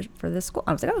scholarship for this school.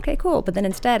 I was like, oh, okay, cool. But then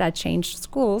instead I changed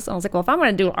schools. I was like, well, if I'm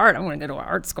going to do art, I'm going to go to an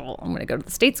art school. I'm going to go to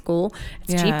the state school.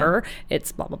 It's Yeah. cheaper.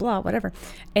 It's blah, blah, blah, whatever.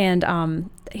 And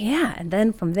yeah. And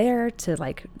then from there to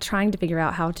like trying to figure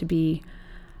out how to be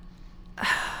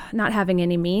not having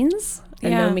any means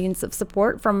and Yeah. no means of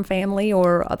support from family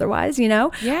or otherwise, you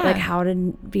know? Yeah. Like how to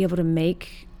be able to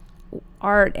make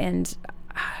art and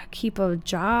keep a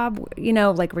job, you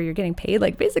know, like where you're getting paid,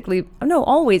 like basically, no,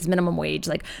 always minimum wage,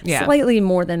 like Yeah. slightly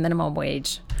more than minimum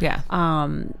wage. Yeah.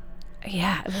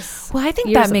 Yeah. It was Well, I think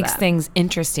years that of makes things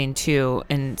interesting too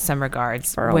in some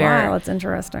regards. for a while. It's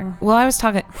interesting. Well, I was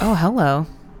talking. Oh, hello.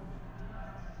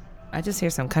 I just hear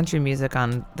some country music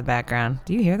on the background.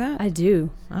 Do you hear that? I do.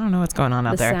 I don't know what's going on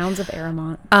out The there. sounds of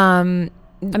Aramont. I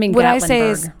mean, what I say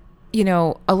is, Gatlinburg. you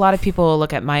know, a lot of people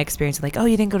look at my experience and like, oh,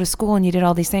 you didn't go to school and you did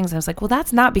all these things. And I was like, well,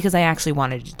 that's not because I actually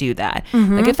wanted to do that.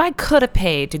 Like if I could have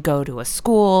paid to go to a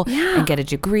school and get a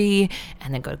degree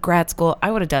and then go to grad school, I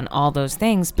would have done all those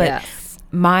things. But Yes.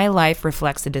 my life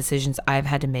reflects the decisions I've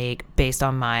had to make based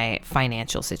on my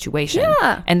financial situation.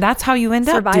 Yeah. And that's how you end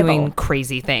up Survival. doing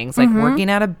crazy things, like working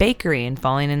at a bakery and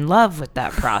falling in love with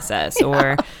that process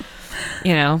or,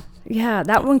 you know, Yeah,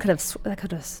 that one could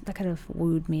have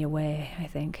wooed me away, I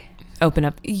think. open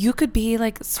up. You could be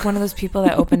like one of those people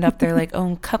that opened up their like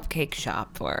own cupcake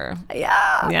shop or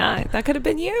Yeah. that could have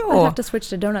been you. I have to switch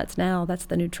to donuts now. That's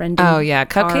the new trendy. Oh yeah,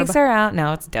 cupcakes carb. are out.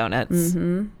 Now it's donuts.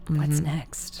 What's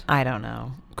next? I don't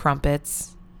know.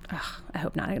 Crumpets. Ugh, I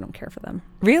hope not. I don't care for them.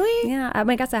 Really? Yeah,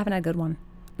 I guess I haven't had a good one.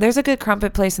 There's a good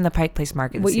crumpet place in the Pike Place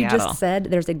Market in What you Seattle. just said,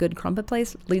 there's a good crumpet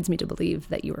place, leads me to believe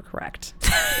that you were correct.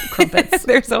 Crumpets.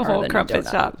 There's a are whole the new crumpet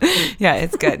donut. shop. Yeah,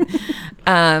 it's good.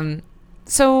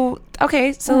 So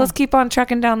let's keep on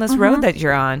trucking down this road that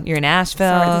you're on. You're in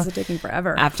Asheville. Sorry, this is taking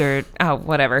forever. After,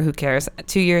 whatever, who cares?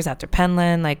 2 years after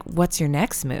Penland, like, what's your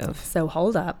next move? So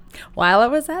hold up. While I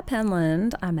was at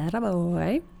Penland, I met a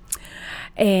boy.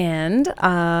 And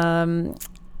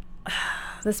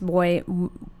this boy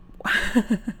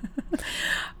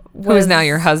Who is now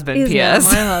your husband, is now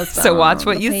P.S. my husband, So watch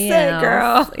what you say,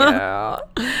 girl. Yeah.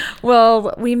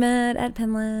 Well, we met at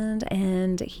Penland,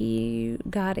 and he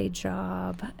got a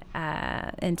job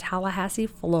in Tallahassee,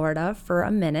 Florida for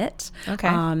a minute.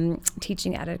 Okay.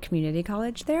 Teaching at a community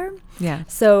college there. Yeah.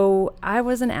 So I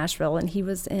was in Asheville, and he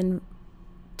was in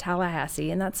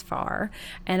Tallahassee, and that's far.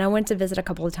 And I went to visit a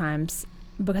couple of times.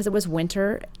 because it was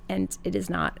winter and it is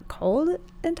not cold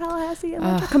in Tallahassee in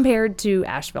winter compared to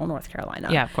Asheville, North Carolina.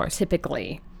 Yeah, of course.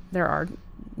 Typically, there are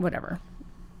whatever.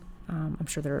 I'm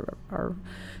sure there are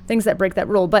things that break that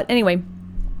rule. But anyway,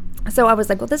 so I was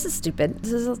like, well, this is stupid.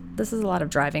 This is a lot of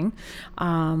driving.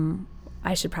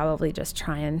 I should probably just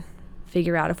try and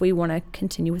figure out if we want to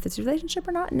continue with this relationship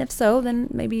or not. And if so, then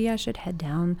maybe I should head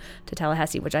down to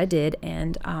Tallahassee, which I did.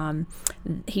 And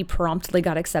he promptly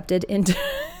got accepted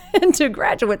into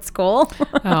graduate school.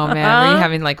 Oh man, were you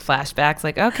having like flashbacks?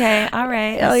 Like, okay, all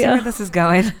right, I see where this is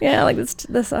going. Yeah, like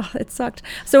this it sucked.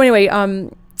 So anyway,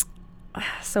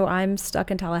 so I'm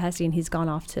stuck in Tallahassee and he's gone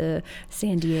off to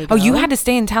San Diego. Oh, you had to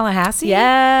stay in Tallahassee?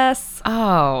 Yes.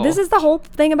 Oh. This is the whole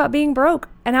thing about being broke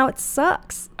and how it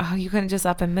sucks. Oh, you couldn't just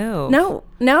up and move. No.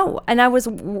 And I was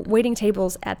waiting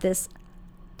tables at this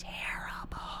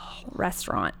terrible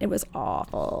restaurant. It was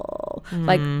awful.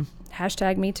 Like,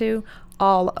 #me too,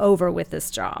 all over with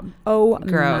this job. Oh,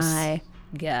 gross. My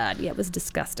God. Yeah, it was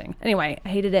disgusting. Anyway, I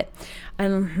hated it.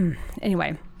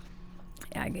 Anyway.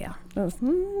 Yeah.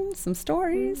 Some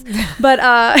stories. But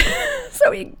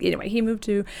so he moved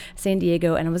to San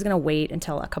Diego, and I was going to wait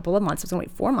until a couple of months. I was going to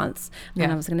wait 4 months, and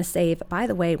I was going to save. By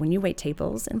the way, when you wait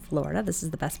tables in Florida, this is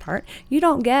the best part. You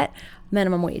don't get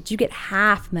minimum wage. You get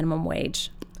half minimum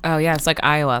wage. Oh yeah, it's like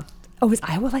Iowa. Oh, is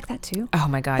Iowa like that too? Oh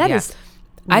my God, That yeah. is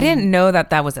I didn't know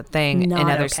that was a thing in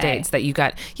other states that you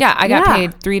got. Yeah, I got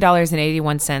paid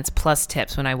 $3.81 plus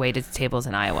tips when I waited tables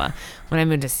in Iowa. When I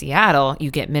moved to Seattle, you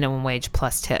get minimum wage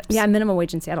plus tips. Yeah, minimum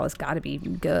wage in Seattle has got to be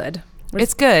good.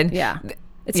 It's good. Yeah.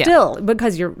 It's still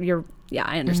because you're yeah,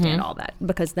 I understand all that,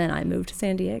 because then I moved to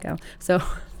San Diego. So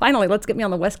finally, let's get me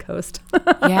on the West Coast.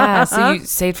 Yeah. So you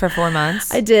stayed for 4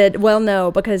 months? I did. Well, no,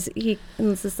 because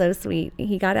this is so sweet.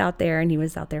 He got out there and he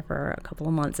was out there for a couple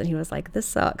of months and he was like, this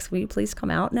sucks. Will you please come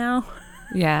out now?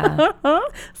 Yeah.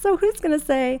 So who's going to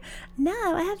say,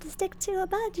 no, I have to stick to a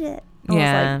budget? I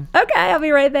yeah. was like, okay, I'll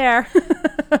be right there.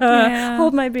 Yeah.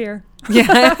 Hold my beer.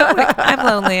 Yeah. I'm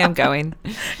lonely. I'm going.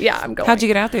 Yeah, I'm going. How'd you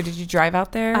get out there? Did you drive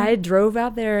out there? I drove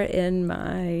out there in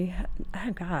my,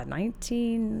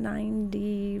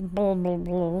 1990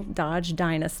 Dodge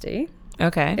Dynasty.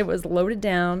 Okay. It was loaded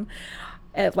down.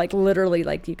 Literally,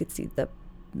 you could see the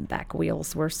back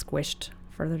wheels were squished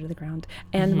further to the ground.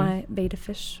 And my beta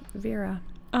fish, Vera.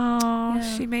 Oh,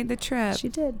 Yeah. she made the trip. She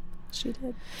did.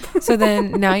 So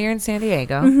then now you're in San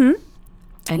Diego.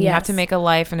 And you have to make a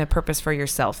life and a purpose for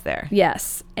yourself there.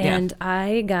 Yes. And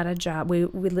I got a job. We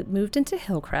moved into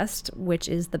Hillcrest, which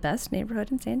is the best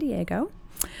neighborhood in San Diego.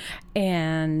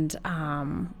 And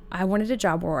I wanted a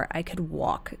job where I could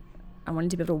walk. I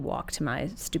wanted to be able to walk to my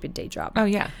stupid day job. Oh,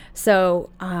 yeah. So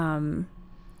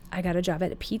I got a job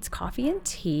at Pete's Coffee and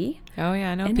Tea. Oh,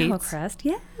 yeah, I know in Pete's. Hillcrest.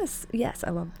 Yes.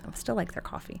 I still like their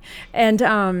coffee. And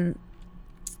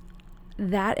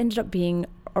that ended up being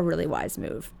a really wise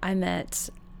move. I met,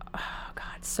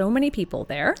 so many people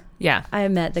there. Yeah. I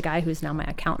met the guy who's now my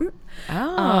accountant.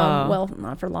 Oh. Well,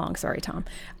 not for long. Sorry, Tom.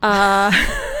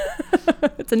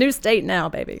 It's a new state now,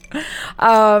 baby.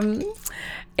 And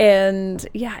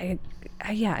yeah,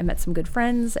 I met some good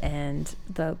friends, and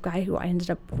the guy who I ended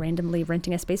up randomly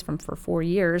renting a space from for 4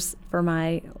 years for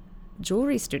my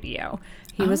jewelry studio.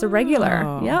 He was a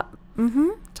regular. Yep.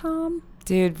 Tom.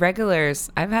 Dude,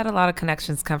 regulars. I've had a lot of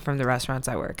connections come from the restaurants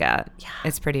I work at. Yeah.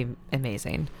 It's pretty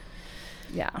amazing.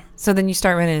 Yeah. So then you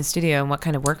start running a studio, and what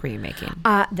kind of work were you making?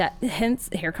 Hence,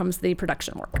 here comes the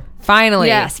production work. Finally.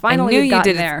 Yes, finally we've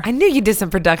gotten there. I knew you did some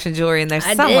production jewelry in there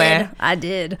somewhere. I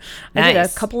did. Nice. I did a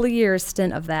couple of years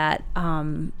stint of that.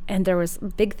 And there was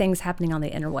big things happening on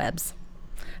the interwebs.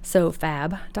 So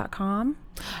fab.com.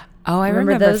 Oh, I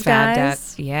remember those Fab.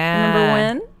 guys? Yeah. Remember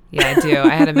when? Yeah, I do.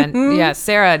 I had yeah,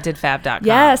 Sarah did fab.com.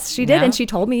 Yes, she did. No? And she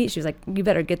told me, she was like, you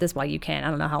better get this while you can. I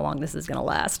don't know how long this is going to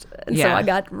last. And Yeah. so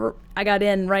I got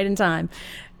in right in time.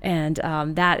 And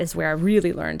that is where I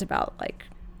really learned about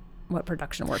what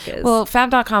production work is. Well,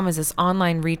 fab.com is this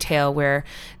online retail where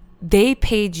they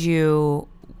paid you,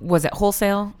 was it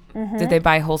wholesale? Did they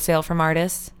buy wholesale from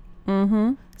artists?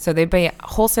 Mm-hmm. So they buy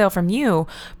wholesale from you,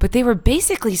 but they were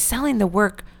basically selling the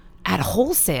work at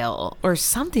wholesale or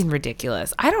something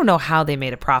ridiculous. I don't know how they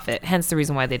made a profit, hence the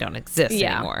reason why they don't exist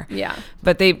anymore. Yeah.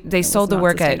 But they sold the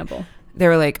work at, they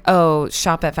were like, oh,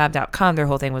 shop at fab.com. Their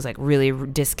whole thing was like really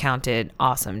discounted,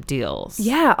 awesome deals.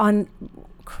 Yeah, on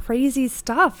crazy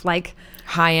stuff like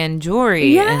high-end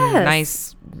jewelry and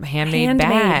nice handmade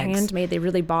bags. Handmade. They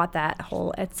really bought that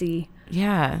whole Etsy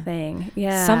thing.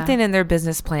 Yeah. Something in their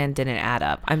business plan didn't add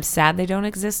up. I'm sad they don't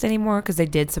exist anymore because they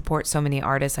did support so many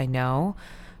artists I know.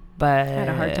 but I had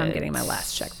a hard time getting my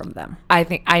last check from them. I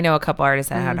think I know a couple artists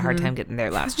that had a hard time getting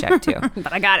their last check too.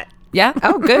 But I got it. Yeah.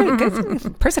 Oh, good.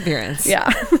 Good perseverance.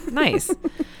 Yeah. Nice.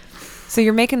 So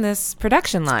you're making this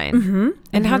production line,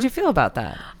 and how'd you feel about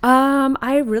that?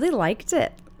 I really liked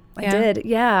it. I Yeah? did.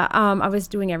 Yeah. I was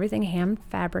doing everything hand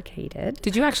fabricated.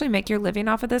 Did you actually make your living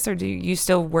off of this, or do you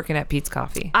still working at Pete's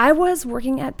Coffee? I was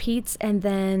working at Pete's, and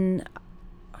then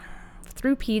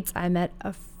through Pete's, I met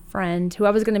a friend who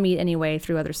I was going to meet anyway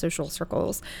through other social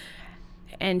circles.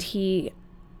 And he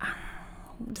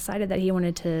decided that he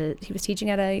was teaching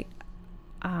at a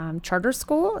charter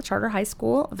school, a charter high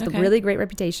school with a really great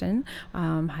reputation,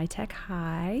 High Tech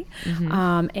High.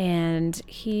 And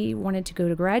he wanted to go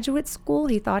to graduate school.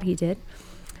 He thought he did.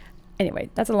 Anyway,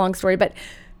 that's a long story, but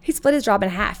he split his job in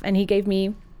half, and he gave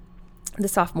me the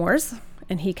sophomores,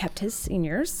 and he kept his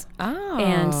seniors. Oh.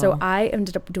 And so I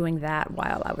ended up doing that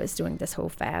while I was doing this whole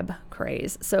fab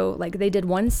craze. So like they did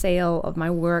one sale of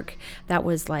my work that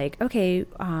was like, okay,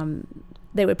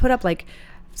 they would put up like,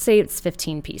 say it's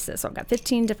 15 pieces. So I've got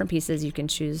 15 different pieces. You can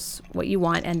choose what you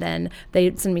want. And then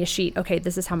they'd send me a sheet. Okay,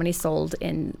 this is how many sold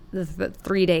in the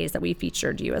 3 days that we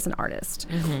featured you as an artist.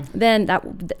 Then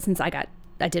since I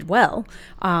did well,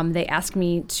 they asked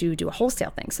me to do a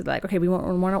wholesale thing. So they're like, okay, we want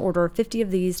to order 50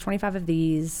 of these, 25 of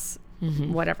these,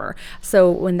 whatever. So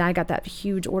when I got that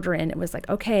huge order in, it was like,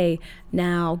 okay,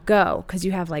 now go. Because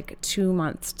you have like 2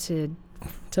 months to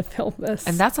film this.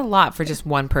 And that's a lot for just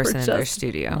one person in their Just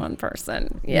studio. One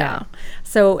person. Yeah.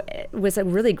 So it was a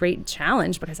really great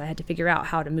challenge because I had to figure out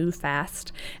how to move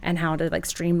fast and how to like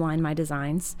streamline my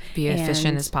designs. Be efficient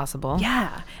And as possible.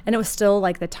 yeah. And it was still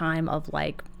like the time of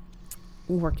like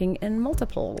working in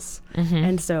multiples.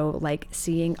 And so like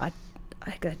seeing I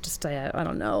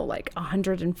don't know, like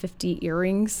 150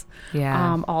 earrings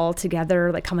all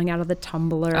together, like coming out of the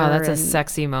tumbler. Oh, that's a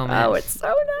sexy moment. Oh, it's so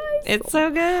nice. It's so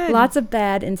good. Lots of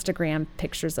bad Instagram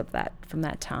pictures of that from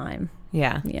that time.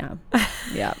 Yeah. Yeah.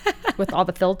 Yeah. With all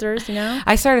the filters, you know?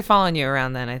 I started following you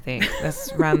around then, I think.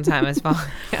 That's around the time I was following.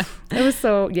 Yeah. It was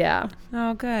so, yeah.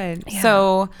 Oh, good. Yeah.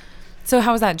 So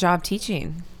how was that job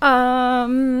teaching? We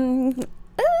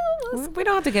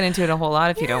don't have to get into it a whole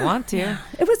lot if you don't want to. Yeah.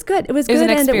 It was good. It was It was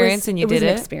good. an experience and you did It was it?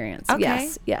 an experience. Okay.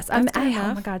 Yes. Yes. That's good Oh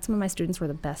enough. my God. Some of my students were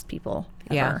the best people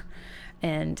ever. Yeah.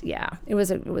 And yeah, it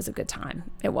was a good time.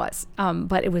 It was.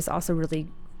 But it was also really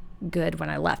good when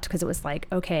I left because it was like,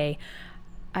 okay,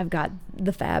 I've got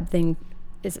the fab thing.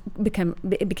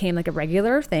 It became like a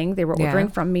regular thing. They were ordering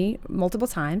from me multiple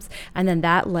times, and then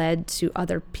that led to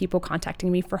other people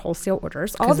contacting me for wholesale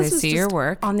orders. All this they was see just your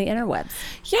work on the interwebs.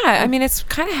 Yeah, I mean, it's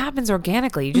kind of happens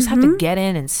organically. You just have to get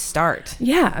in and start.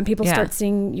 Yeah, and people start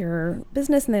seeing your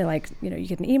business, and they like, you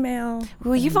get an email.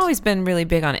 Well, you've always been really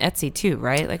big on Etsy too,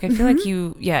 right? Like I feel like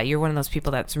you're one of those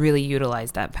people that's really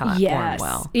utilized that platform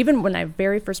well. Even when I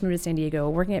very first moved to San Diego,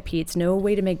 working at Pete's, no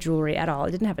way to make jewelry at all.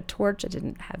 I didn't have a torch. I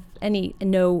didn't have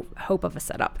no hope of a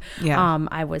setup. Yeah.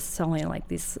 I was selling like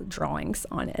these drawings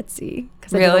on Etsy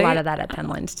because I Really? did a lot of that at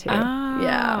Penland too. Oh,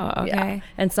 yeah. okay. Yeah.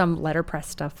 And some letterpress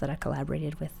stuff that I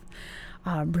collaborated with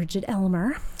Bridget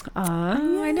Elmer.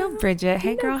 I know Bridget.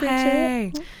 Hey, girl. Bridget.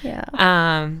 Hey.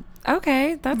 Yeah.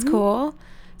 Okay, that's cool.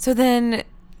 So then,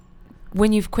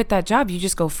 when you've quit that job, you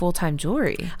just go full-time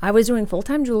jewelry. I was doing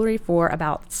full-time jewelry for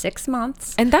about 6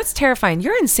 months. And that's terrifying.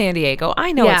 You're in San Diego.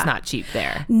 I know Yeah. it's not cheap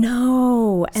there.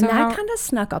 No. And So that kind of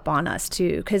snuck up on us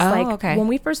too. Because okay. when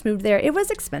we first moved there, it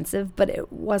was expensive, but it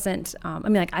wasn't,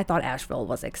 I thought Asheville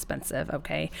was expensive.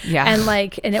 Okay. Yeah.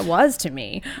 And it was to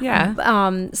me.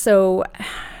 Yeah. So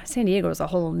San Diego was a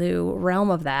whole new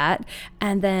realm of that.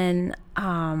 And then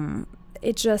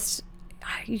it just,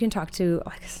 you can talk to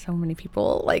like so many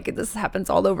people, like this happens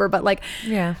all over, but like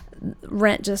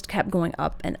rent just kept going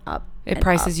up and up. It and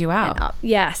prices up you out. and up.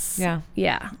 Yes. Yeah.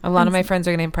 Yeah. A lot of my friends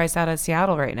are getting priced out of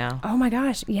Seattle right now. Oh my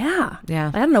gosh. Yeah.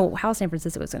 Yeah. I don't know how San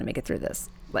Francisco was going to make it through this.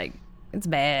 Like, it's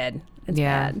bad. It's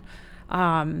bad.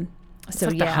 It's So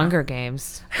like yeah. the Hunger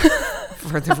Games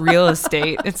for the real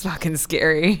estate. It's fucking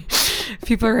scary.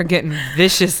 People are getting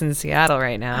vicious in Seattle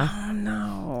right now. Oh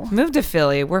no. Move to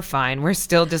Philly. We're fine. We're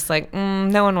still just like,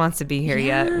 no one wants to be here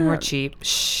yet. And we're cheap.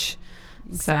 Shh.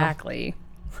 Exactly.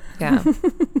 So, yeah.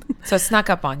 So it snuck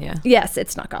up on you. Yes, it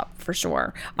snuck up for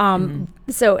sure.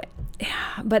 So,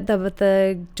 but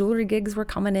the jewelry gigs were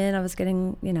coming in. I was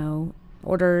getting,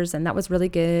 orders, and that was really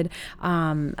good.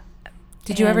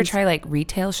 Did you ever try like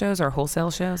retail shows or wholesale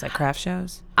shows, like craft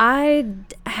shows? I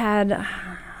had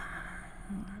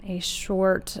a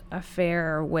short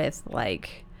affair with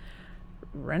like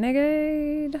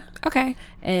Renegade. Okay.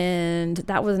 And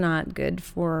that was not good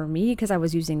for me because I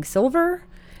was using silver.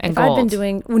 And if gold. I'd been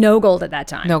doing no gold at that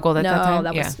time. No gold at that time? No,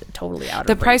 that Yeah. was totally out of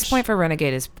The reach. price point for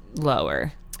Renegade is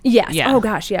lower. Yes. Yeah. Oh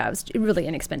gosh, yeah. It was really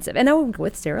inexpensive. And I would go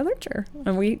with Sarah Lurcher,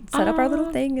 and we set up our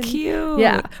little thing. And, Cute.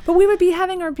 yeah. But we would be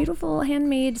having our beautiful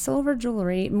handmade silver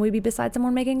jewelry, and we'd be beside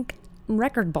someone making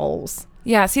record bowls.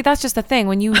 Yeah, see, that's just the thing.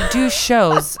 When you do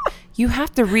shows, you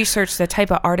have to research the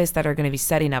type of artists that are going to be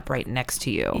setting up right next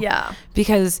to you. Yeah.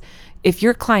 Because if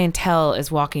your clientele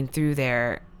is walking through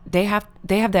there, they have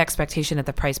the expectation at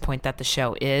the price point that the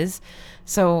show is.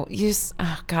 So you just,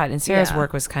 oh God, and Sarah's Yeah.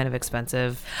 work was kind of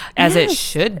expensive, as it Yes.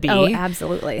 should be. Oh,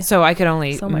 absolutely. So I could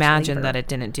only So much imagine labor. that it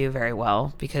didn't do very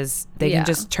well, because they Yeah. can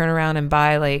just turn around and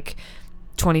buy like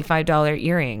 $25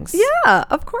 earrings. Yeah,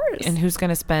 of course. And who's going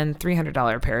to spend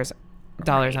 $300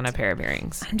 on a pair of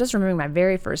earrings? I'm just remembering my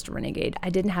very first Renegade.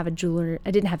 I didn't have a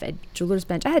jeweler's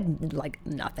bench. I had like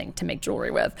nothing to make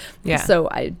jewelry with. Yeah. So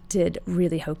I did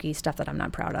really hokey stuff that I'm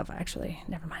not proud of. Actually,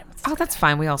 never mind. Oh, that's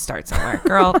fine. We all start somewhere.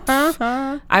 Girl,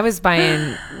 I was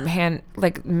buying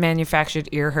manufactured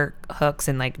ear hooks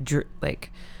and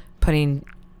putting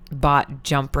bought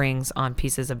jump rings on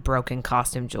pieces of broken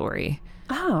costume jewelry.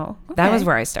 Oh, okay. That was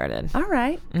where I started. All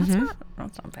right. That's not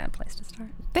a bad place to start.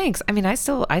 Thanks. I mean, I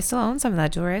still own some of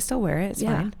that jewelry. I still wear it. It's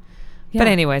Yeah. fine. Yeah. But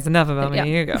anyways, enough about Yeah.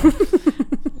 me. You go.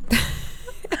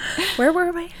 Where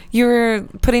were we? You were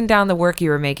putting down the work you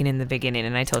were making in the beginning,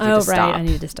 and I told you to Oh, right. stop. I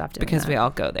needed to stop doing because that. we all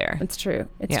go there. It's true.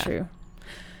 It's Yeah. true.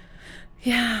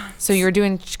 Yeah. So you were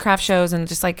doing craft shows and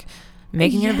just like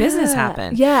making your business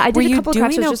happen. Yeah, I Were did a you couple of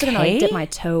craft doing shows just to okay? dip my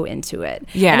toe into it.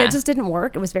 Yeah. And it just didn't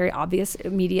work. It was very obvious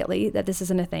immediately that this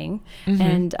isn't a thing. Mm-hmm.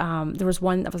 And there was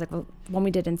one that was like one we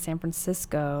did in San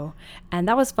Francisco, and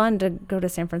that was fun to go to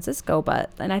San Francisco.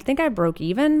 And I think I broke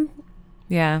even.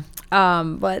 Yeah.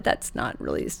 But that's not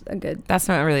really a good. That's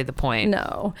not really the point.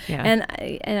 No. Yeah. And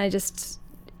I just,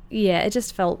 yeah, it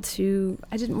just felt too.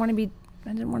 I didn't want to be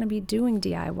doing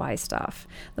DIY stuff.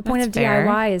 The point That's of fair.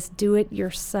 DIY is do it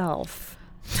yourself.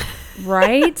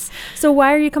 Right? So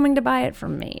why are you coming to buy it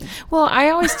from me? Well, I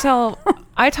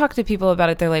talk to people about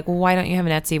it. They're like, well, why don't you have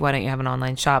an Etsy? Why don't you have an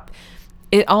online shop?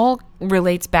 It all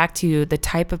relates back to the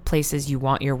type of places you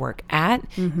want your work at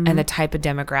and the type of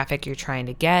demographic you're trying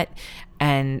to get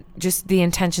and just the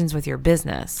intentions with your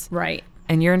business. Right.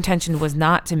 And your intention was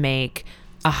not to make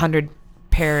 100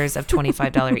 pairs of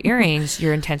 $25 earrings.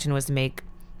 Your intention was to make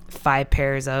 5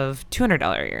 pairs of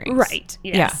 $200 earrings. Right.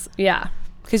 Yes. Yeah.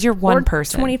 Because you're one Or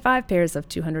person. 25 pairs of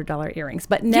 $200 earrings,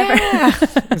 but never. Yeah.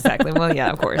 Exactly. Well, yeah,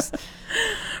 of course.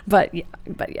 But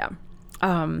yeah.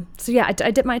 So yeah,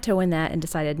 I dipped my toe in that and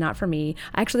decided not for me.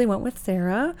 I actually went with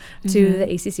Sarah to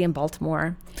the ACC in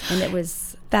Baltimore, and it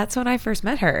was That's when I first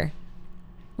met her.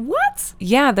 what?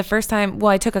 Yeah, the first time,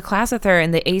 well, I took a class with her,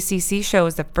 and the ACC show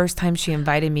was the first time she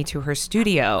invited me to her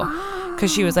studio.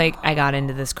 Because she was like, I got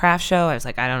into this craft show. I was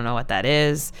like, I don't know what that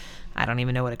is. I don't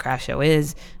even know what a craft show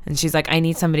is. And she's like, I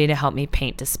need somebody to help me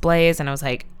paint displays. And I was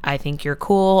like, I think you're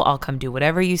cool. I'll come do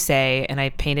whatever you say. And I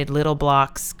painted little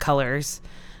blocks, colors.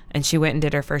 And she went and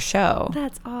did her first show.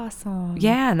 That's awesome.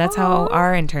 Yeah, and that's how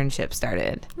our internship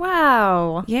started.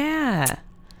 Wow. Yeah.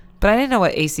 But I didn't know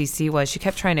what ACC was. She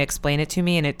kept trying to explain it to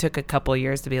me, and it took a couple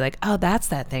years to be like, oh, that's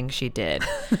that thing she did.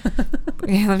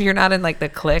 If you're not in like the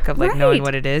clique of like knowing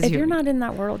what it is. If you're not in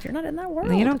that world, you're not in that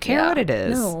world. You don't care what it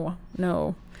is.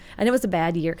 No. And it was a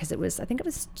bad year because I think it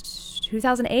was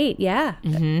 2008. Yeah.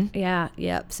 Mm-hmm. Yeah.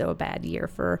 Yep. So a bad year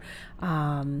for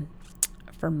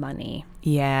money.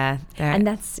 Yeah. And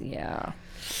that's, yeah.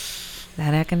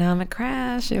 That economic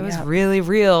crash, it was Yep. really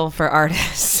real for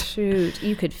artists. Shoot.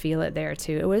 You could feel it there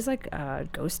too. It was like a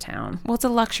ghost town. Well, it's a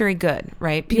luxury good,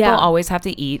 right? People Yeah. always have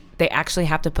to eat. They actually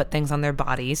have to put things on their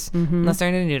bodies, unless they're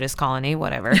in a nudist colony,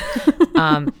 whatever.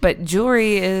 But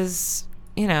jewelry is,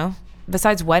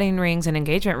 besides wedding rings and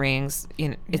engagement rings,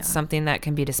 it's something that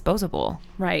can be disposable.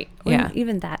 Right. Yeah.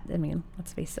 Even that, I mean,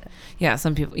 let's face it. Yeah,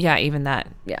 some people, even that.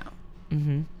 Yeah.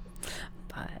 Mm-hmm.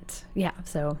 But yeah,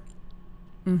 so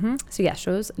yeah,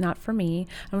 shows not for me.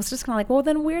 I was just kind of like, well,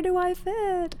 then where do I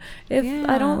fit if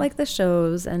I don't like the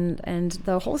shows and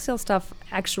the wholesale stuff?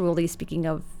 Actually, speaking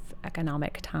of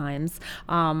economic times,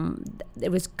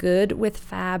 it was good with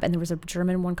Fab, and there was a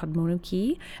German one called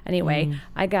Monoki. Anyway,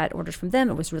 I got orders from them.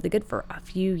 It was really good for a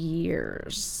few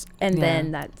years, and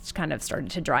then that kind of started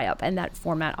to dry up, and that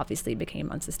format obviously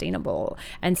became unsustainable.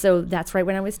 And so that's right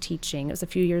when I was teaching. It was a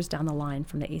few years down the line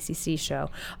from the ACC show,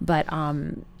 but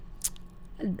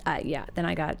then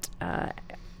I got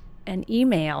an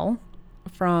email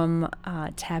from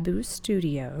Taboo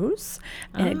Studios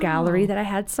and a gallery that I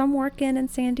had some work in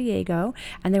San Diego,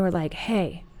 and they were like,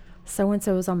 hey,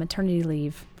 so-and-so is on maternity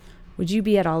leave. Would you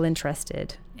be at all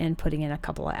interested in putting in a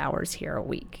couple of hours here a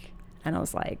week? And I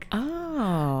was like,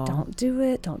 oh, don't do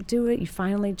it. You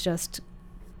finally just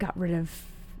got rid of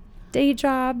day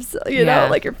jobs, you know,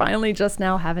 like you're finally just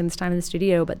now having this time in the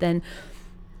studio. But then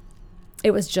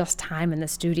it was just time in the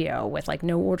studio with like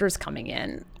no orders coming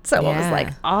in. So I was like,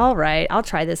 all right, I'll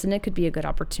try this. And it could be a good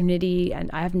opportunity. And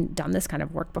I haven't done this kind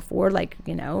of work before, like,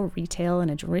 you know, retail in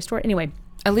a jewelry store. Anyway.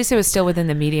 At least it was still within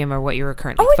the medium or what you were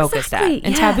currently focused at.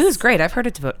 And Taboo is great. I've heard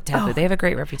of Taboo. They have a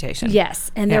great reputation.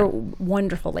 Yes. And they're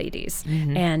wonderful ladies.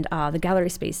 Mm-hmm. And the gallery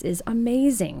space is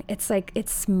amazing. It's like,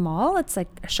 it's small. It's like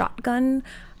a shotgun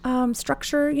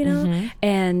structure, you know, mm-hmm.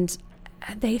 and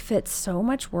they fit so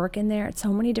much work in there. It's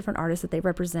so many different artists that they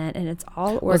represent, and it's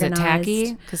all organized. Was it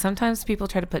tacky? Because sometimes people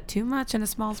try to put too much in a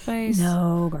small space.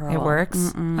 No, girl. It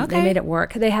works? Okay. They made it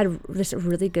work. They had this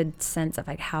really good sense of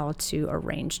like how to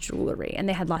arrange jewelry, and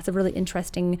they had lots of really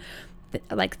interesting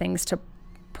like things to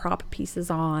prop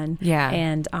pieces on. Yeah.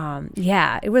 And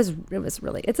it was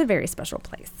really, it's a very special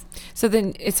place. So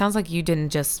then it sounds like you didn't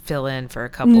just fill in for a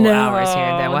couple hours here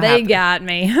and there. What they happened? got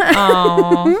me.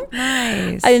 Oh,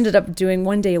 nice. I ended up doing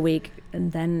 1 day a week,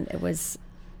 and then it was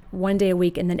 1 day a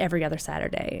week, and then every other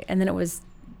Saturday, and then it was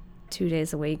 2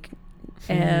 days a week.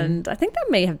 And I think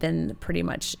that may have been pretty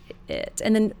much it.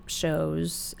 And then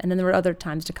shows, and then there were other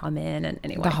times to come in, and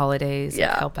anyway. The holidays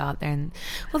help out there. And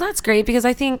well, that's great, because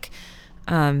I think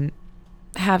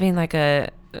having like a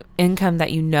income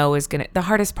that you know is gonna, the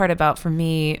hardest part about for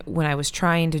me when I was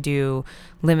trying to do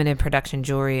limited production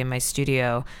jewelry in my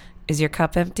studio is, your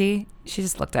cup empty? She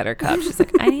just looked at her cup. She's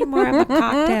like, I need more of a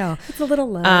cocktail. It's a little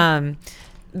low.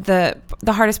 The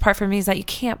hardest part for me is that you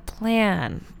can't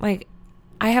plan. Like,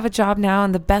 I have a job now,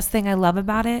 and the best thing I love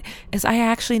about it is I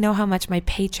actually know how much my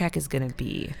paycheck is going to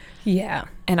be. Yeah.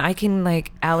 And I can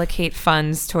like allocate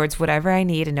funds towards whatever I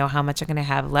need and know how much I'm going to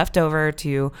have left over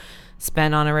to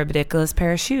spend on a ridiculous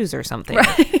pair of shoes or something.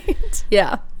 Right.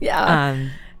 Yeah. Yeah.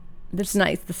 That's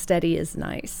nice. The steady is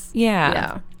nice. Yeah.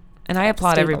 Yeah. And I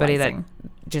applaud everybody that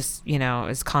just, you know,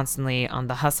 is constantly on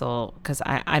the hustle, because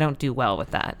I don't do well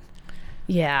with that.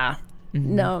 Yeah.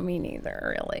 Mm-hmm. No, me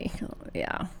neither, really.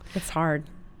 Yeah. It's hard.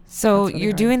 So really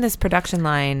you're doing this production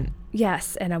line.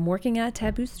 Yes. And I'm working at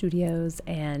Taboo Studios.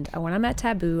 And when I'm at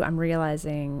Taboo, I'm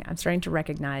starting to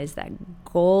recognize that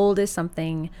gold is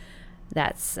something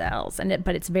that sells.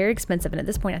 But it's very expensive. And at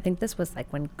this point, I think this was like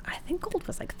I think gold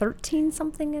was like 13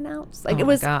 something an ounce. Like it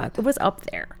was up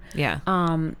there. Yeah.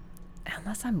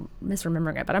 Unless I'm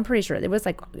misremembering it, but I'm pretty sure it was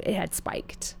like, it had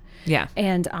spiked. Yeah.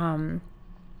 And,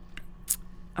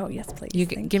 oh, yes, please.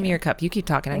 Give me your cup. You keep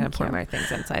talking. I'm going to pour my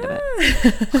things inside of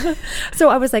it. So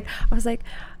I was like,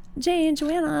 Jane,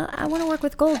 Joanna, I want to work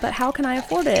with gold, but how can I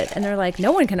afford it? And they're like,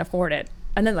 no one can afford it.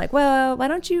 And then like, well, why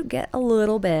don't you get a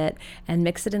little bit and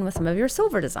mix it in with some of your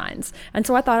silver designs? And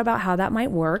so I thought about how that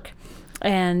might work.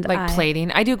 And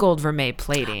plating. I do gold vermeil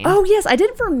plating. Oh, yes. I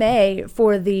did vermeil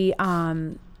for the,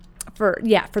 for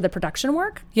the production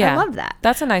work. Yeah. I love that.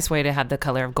 That's a nice way to have the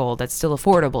color of gold that's still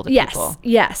affordable to people.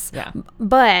 Yes. Yeah.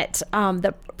 But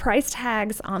the price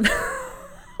tags on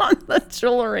the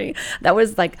jewelry, that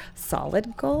was like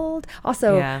solid gold.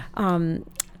 Also,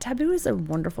 Taboo is a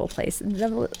wonderful place, and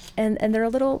they're a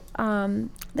little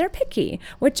they're picky,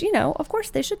 which, you know, of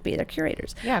course they should be. They're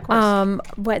curators. Yeah, of course.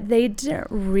 But they didn't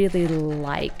really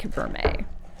like vermeil.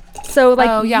 So like,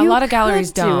 a lot of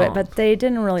galleries don't do it, but they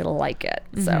didn't really like it.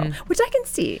 So, which I can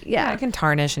see. Yeah, I can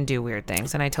tarnish and do weird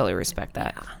things, and I totally respect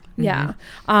that. Yeah.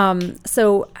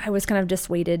 So I was kind of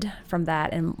dissuaded from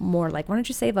that, and more like, why don't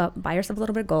you save up, buy yourself a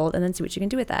little bit of gold, and then see what you can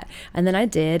do with that. And then I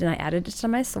did, and I added it to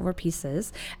my silver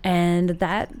pieces, and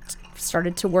that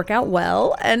started to work out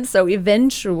well. And so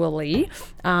eventually,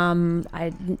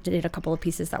 I did a couple of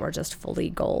pieces that were just fully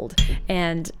gold,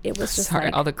 and it was just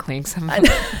all the clinks. I'm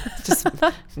just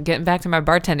getting back to my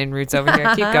bartending roots over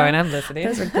here. Keep going. I'm listening.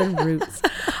 Those are good roots.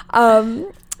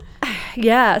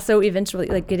 Yeah. So eventually,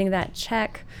 like, getting that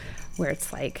check where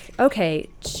it's like, okay,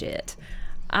 shit,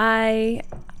 I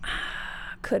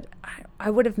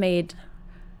would have made,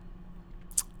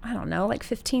 I don't know, like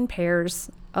 15 pairs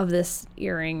of this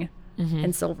earring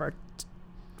in silver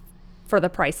for the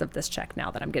price of this check now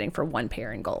that I'm getting for one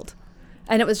pair in gold.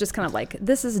 And it was just kind of like,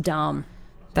 this is dumb.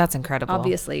 That's incredible.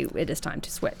 Obviously, it is time to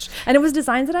switch. And it was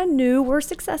designs that I knew were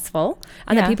successful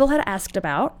and that people had asked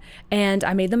about. And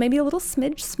I made them maybe a little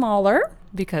smidge smaller.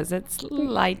 Because it's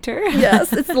lighter.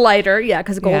 Yes, it's lighter. Yeah,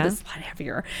 because gold is a lot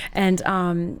heavier. And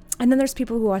then there's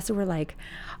people who also were like,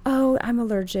 oh, I'm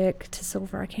allergic to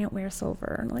silver. I can't wear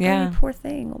silver. And I'm like, oh, you poor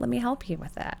thing. Well, let me help you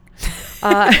with that.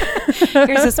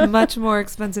 Here's this much more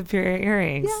expensive pair of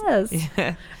earrings. Yes.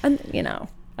 Yeah. And, you know,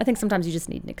 I think sometimes you just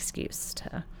need an excuse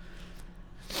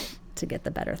to get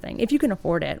the better thing. If you can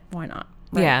afford it, why not?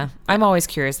 Right? Yeah. I'm always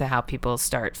curious to how people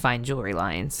start fine jewelry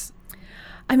lines.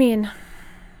 I mean,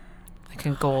 like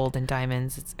in gold and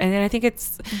diamonds. And I think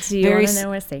it's do you want to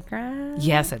know a secret?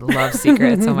 Yes, I love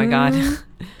secrets. Oh my God.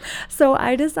 So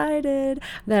I decided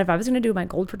that if I was going to do my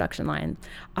gold production line,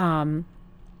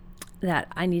 that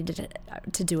I needed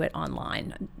to do it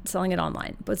online, selling it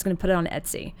online, but I was going to put it on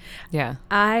Etsy. Yeah.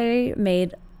 I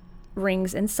made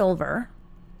rings in silver,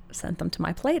 sent them to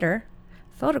my plater,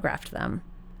 photographed them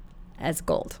as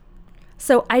gold.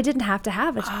 So I didn't have to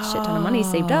have a shit ton of money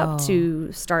saved up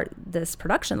to start this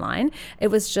production line. It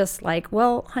was just like,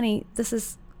 well, honey, this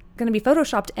is going to be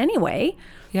photoshopped anyway.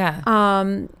 Yeah.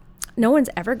 No one's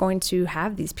ever going to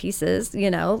have these pieces,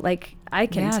 like I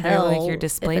can tell like your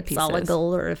display if it's pieces. solid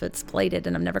gold or if it's plated,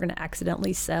 and I'm never going to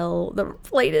accidentally sell the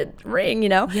plated ring,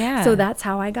 Yeah. So that's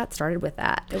how I got started with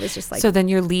that. It was just like. So then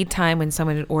your lead time when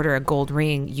someone would order a gold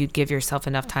ring, you'd give yourself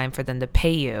enough time for them to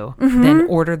pay you, then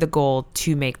order the gold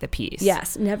to make the piece.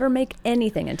 Yes. Never make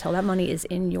anything until that money is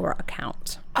in your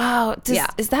account. Oh,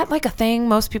 is that like a thing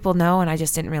most people know and I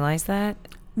just didn't realize that?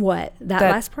 What? That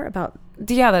last part about...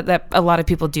 Yeah, that a lot of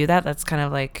people do that. That's kind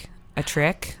of like a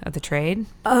trick of the trade.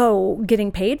 Oh,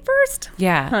 getting paid first?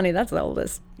 Yeah. Honey, that's the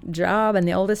oldest job and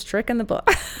the oldest trick in the book.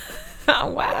 Oh,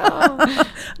 wow.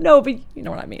 No, but you know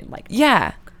what I mean. Like,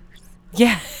 yeah.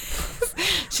 Yeah.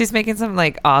 She's making some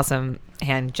like awesome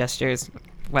hand gestures,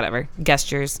 whatever.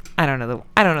 Gestures. I don't know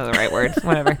the right word.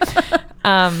 Whatever.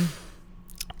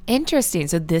 Interesting.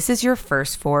 So this is your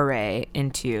first foray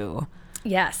into...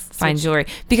 Yes. Fine jewelry.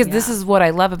 Because this is what I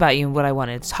love about you and what I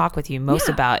wanted to talk with you most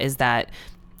about is that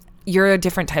you're a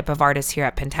different type of artist here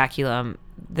at Pentaculum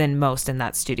than most in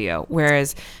that studio.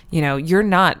 Whereas, you're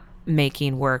not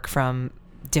making work from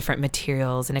different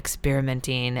materials and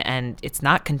experimenting, and it's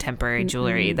not contemporary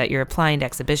jewelry that you're applying to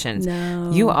exhibitions.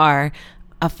 No. You are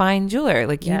a fine jeweler.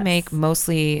 Like you make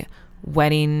mostly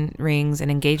wedding rings and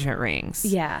engagement rings.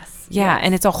 Yes. Yeah. Yes.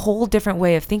 And it's a whole different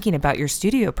way of thinking about your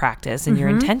studio practice and your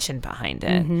intention behind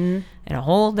it, and a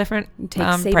whole different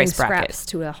price bracket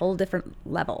to a whole different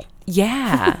level.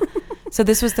 Yeah. So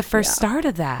this was the first start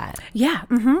of that. Yeah.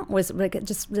 Was like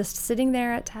just sitting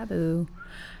there at Taboo,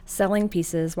 selling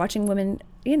pieces, watching women,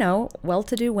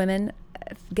 well-to-do women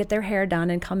get their hair done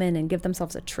and come in and give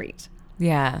themselves a treat.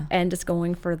 Yeah. And just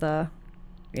going for the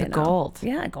gold.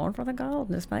 Yeah, going for the gold.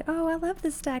 And just like, oh, I love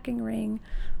this stacking ring.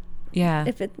 Yeah.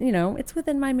 If it, it's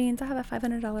within my means, I have a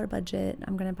 $500 budget,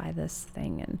 I'm going to buy this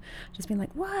thing. And just being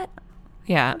like, what?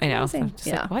 Yeah, That's I know. amazing. I'm just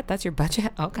like, what? That's your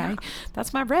budget? Okay.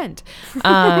 That's my rent.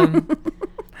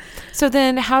 So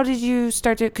then how did you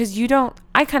start to, because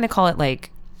I kind of call it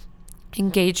like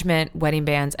engagement, wedding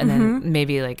bands, and then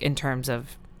maybe like in terms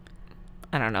of,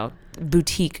 I don't know,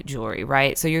 boutique jewelry,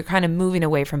 right? So you're kind of moving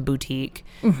away from boutique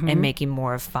and making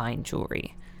more of fine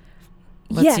jewelry.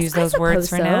 Let's use those words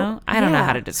for now. I don't know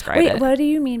how to describe it. What do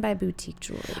you mean by boutique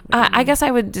jewelry? I guess I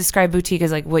would describe boutique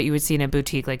as like what you would see in a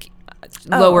boutique, like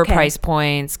lower price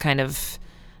points, kind of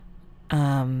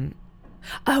not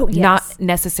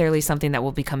necessarily something that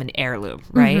will become an heirloom,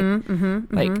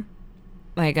 right?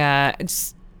 Like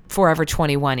just Forever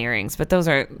 21 earrings, but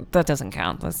that doesn't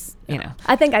count. That's,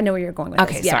 I think I know where you're going with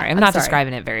this. Okay, sorry. I'm not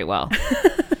describing it very well.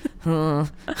 No,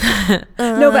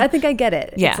 but I think I get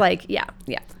it. Yeah. It's like, yeah.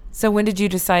 So when did you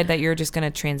decide that you're just going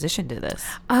to transition to this?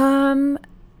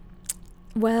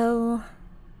 Well,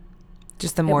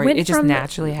 just it just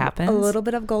naturally happens. A little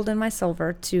bit of gold in my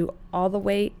silver to all the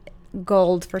way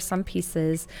gold for some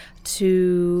pieces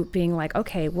to being like,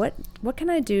 okay, what can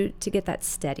I do to get that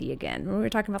steady again? When we were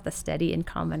talking about the steady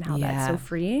income and how that's so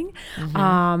freeing,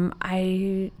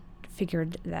 I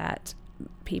figured that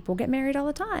people get married all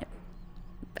the time,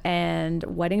 and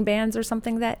wedding bands are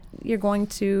something that you're going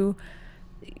to,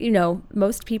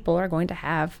 most people are going to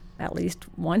have at least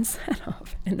one set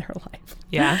of in their life.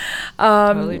 Yeah,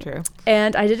 totally true.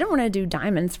 And I didn't want to do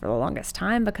diamonds for the longest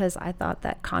time because I thought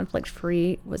that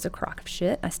conflict-free was a crock of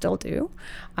shit. I still do.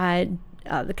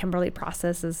 The Kimberly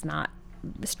process is not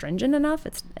stringent enough.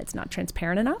 It's not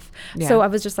transparent enough. Yeah. So I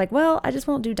was just like, well, I just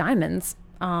won't do diamonds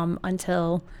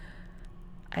until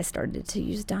I started to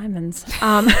use diamonds.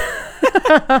 And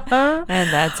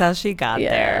that's how she got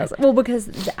there. Well,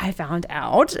 because I found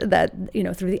out that,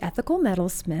 through the ethical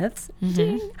metalsmiths,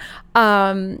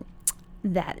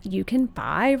 that you can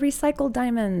buy recycled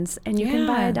diamonds, and you can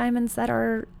buy diamonds that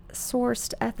are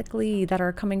sourced ethically, that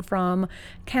are coming from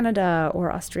Canada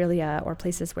or Australia or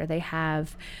places where they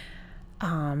have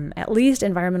at least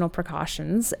environmental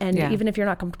precautions. And even if you're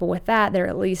not comfortable with that, they're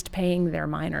at least paying their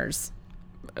miners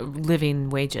living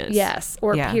wages. Yes.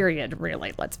 Or period,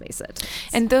 really, let's face it.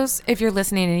 And those, if you're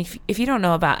listening, and if you don't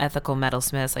know about ethical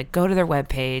metalsmiths, like go to their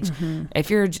webpage. If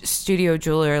you're a studio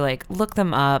jeweler, like look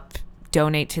them up,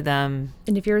 donate to them.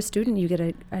 And if you're a student, you get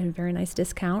a very nice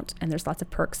discount, and there's lots of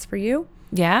perks for you.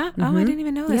 Yeah? Oh, I didn't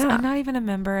even know this. I'm not even a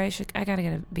member. I got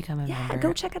to become a member. Yeah,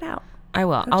 go check it out. I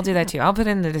will. I'll do that too. I'll put it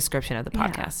in the description of the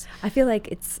podcast. I feel like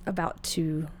it's about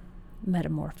to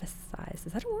metamorphosize.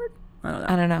 Is that a word?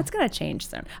 I don't know. It's going to change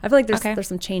soon. I feel like there's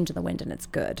some change in the wind, and it's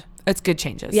good. It's good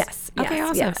changes. Yes. Okay,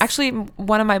 awesome. Yes. Actually,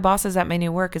 one of my bosses at my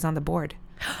new work is on the board.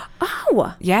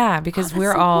 Oh. Yeah, because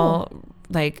we're all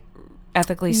like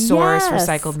ethically sourced,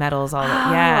 recycled metals.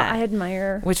 Yeah. I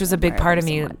admire. Which was a big part of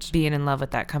me being in love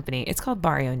with that company. It's called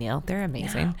Barry O'Neill. They're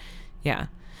amazing. Yeah.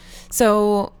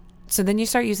 So then you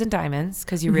start using diamonds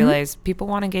because you realize people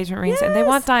want engagement rings and they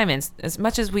want diamonds. As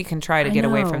much as we can try to get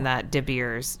away from that De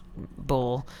Beers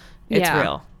bull, it's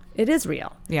real. It is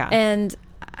real. Yeah. And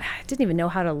I didn't even know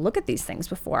how to look at these things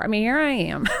before. I mean, here I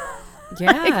am.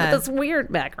 Yeah. Like, with this weird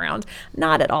background,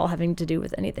 not at all having to do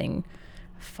with anything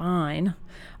fine.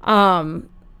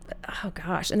 Oh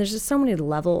gosh, and there's just so many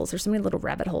levels. There's so many little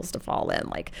rabbit holes to fall in,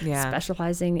 like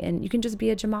specializing in. You can just be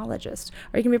a gemologist,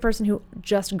 or you can be a person who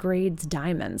just grades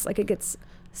diamonds. Like it gets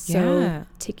so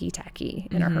ticky tacky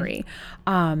in a hurry.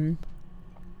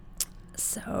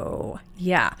 So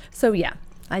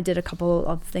I did a couple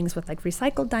of things with like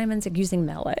recycled diamonds, like using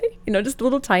melee, just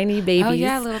little tiny babies. Oh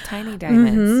yeah, little tiny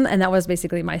diamonds. And that was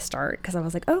basically my start, because I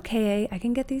was like, okay, I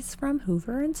can get these from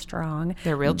Hoover and Strong.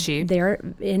 They're real cheap. They're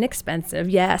inexpensive,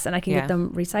 yes, and I can get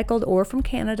them recycled or from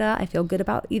Canada. I feel good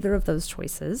about either of those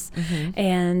choices,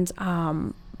 and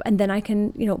then I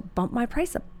can bump my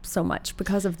price up so much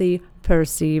because of the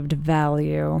perceived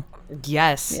value.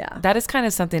 Yes. Yeah. That is kind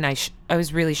of something I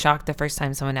was really shocked the first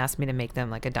time someone asked me to make them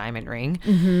like a diamond ring.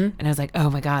 And I was like, oh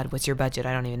my God, what's your budget?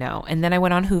 I don't even know. And then I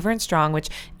went on Hoover and Strong, which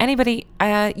anybody,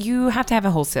 you have to have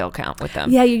a wholesale account with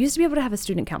them. Yeah, you used to be able to have a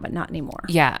student account, but not anymore.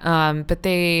 Yeah. But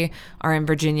they are in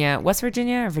Virginia, West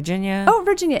Virginia or Virginia? Oh,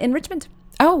 Virginia, in Richmond.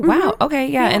 Oh, wow. Okay.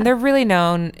 Yeah. And they're really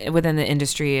known within the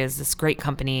industry as this great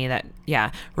company that,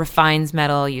 refines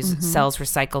metal, sells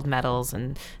recycled metals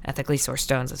and ethically sourced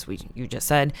stones, as you just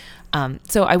said.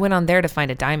 So I went on there to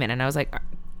find a diamond, and I was like,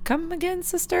 come again,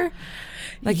 sister?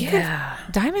 Like,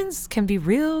 diamonds can be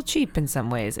real cheap in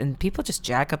some ways, and people just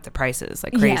jack up the prices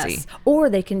like crazy. Yes. Or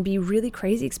they can be really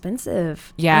crazy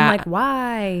expensive. Yeah. I'm like,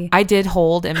 why? I did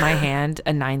hold in my hand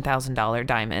a $9,000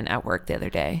 diamond at work the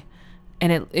other day.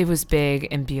 And it was big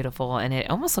and beautiful, and it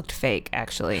almost looked fake,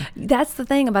 actually. That's the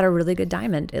thing about a really good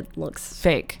diamond. It looks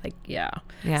fake. Like, yeah.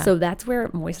 So that's where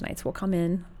moissanites will come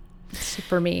in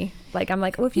for me. Like, I'm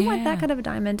like, well, if you want that kind of a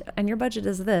diamond and your budget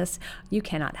is this, you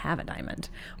cannot have a diamond.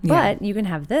 But you can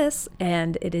have this,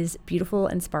 and it is beautiful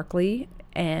and sparkly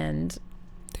and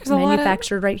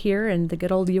manufactured right here in the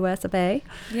good old US of A.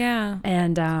 Yeah.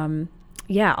 And,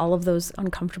 all of those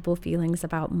uncomfortable feelings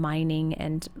about mining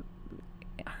and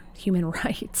human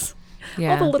rights,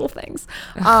 all the little things,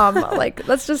 like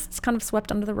that's just kind of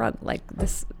swept under the rug. Like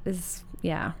this is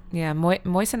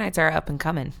moissanites are up and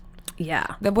coming. Yeah.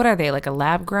 What are they, like a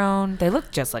lab grown? They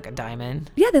look just like a diamond.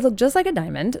 Yeah, they look just like a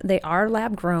diamond. They are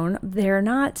lab grown. They're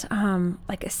not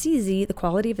like a CZ. The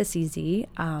quality of a CZ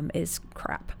is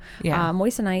crap.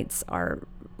 Moissanites are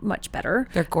much better.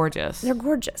 They're gorgeous.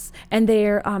 And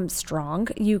they're strong.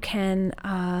 You can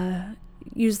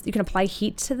you can apply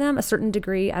heat to them a certain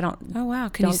degree. Don't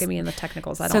get me in the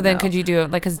technicals. Could you do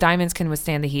it like, because diamonds can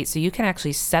withstand the heat, so you can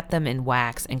actually set them in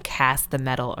wax and cast the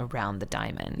metal around the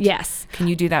diamond? Yes. Can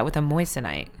you do that with a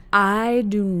moissanite? I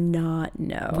do not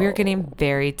know. We're getting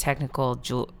very technical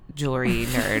jewelry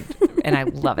nerd, and I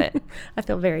love it. I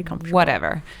feel very comfortable.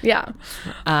 Whatever. Yeah.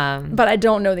 But I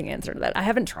don't know the answer to that. I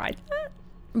haven't tried that.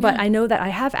 But I know that I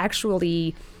have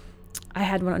actually... I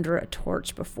had one under a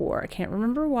torch before. I can't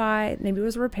remember why. Maybe it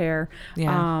was a repair.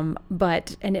 Yeah.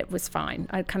 And it was fine.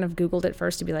 I kind of Googled it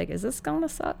first to be like, is this going to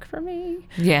suck for me?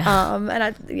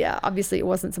 Yeah. Obviously it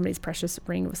wasn't somebody's precious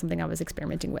ring. It was something I was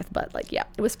experimenting with, but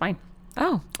it was fine.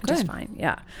 Oh, good. Just fine.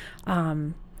 Yeah.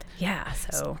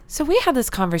 So we had this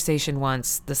conversation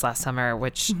once this last summer,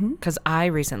 which, because I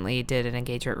recently did an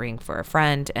engagement ring for a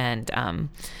friend, and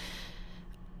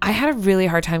I had a really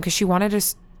hard time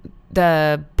because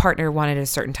the partner wanted a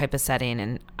certain type of setting,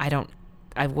 and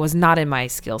I was not in my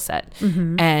skill set.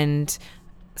 And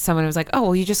someone was like, oh,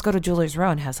 well, you just go to Jeweler's Row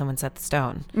and have someone set the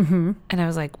stone. And I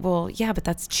was like, well, yeah, but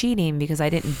that's cheating because I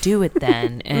didn't do it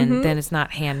then. And then it's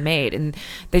not handmade. And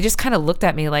they just kind of looked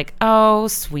at me like, oh,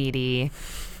 sweetie,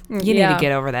 you need to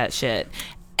get over that shit.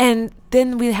 And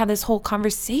then we have this whole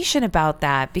conversation about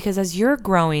that, because as you're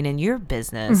growing in your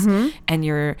business and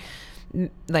you're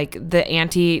like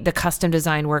the custom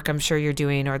design work I'm sure you're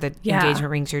doing, or the engagement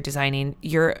rings you're designing,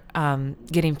 you're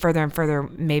getting further and further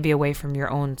maybe away from your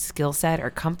own skill set or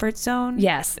comfort zone.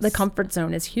 Yes, the comfort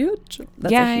zone is huge.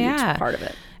 That's a huge part of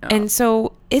it. And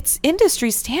so it's industry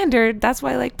standard. That's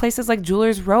why like places like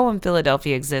Jewelers Row in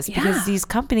Philadelphia exist, because these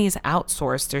companies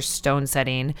outsource their stone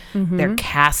setting, their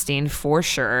casting for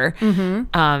sure.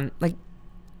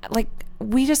 Like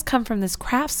we just come from this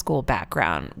craft school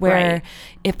background where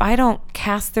if I don't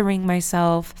cast the ring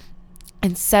myself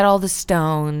and set all the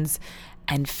stones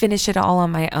and finish it all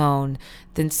on my own,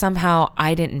 then somehow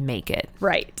I didn't make it.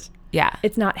 Right. Yeah.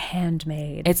 It's not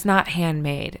handmade. It's not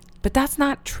handmade. But that's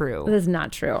not true. That is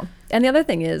not true. And the other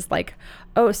thing is like,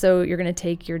 oh, so you're going to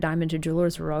take your diamond to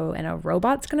Jewelers Row and a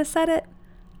robot's going to set it?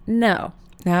 No.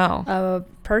 A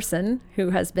person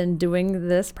who has been doing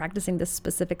this, practicing this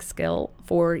specific skill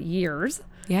for years,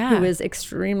 who is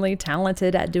extremely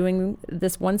talented at doing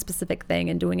this one specific thing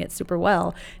and doing it super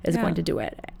well, is going to do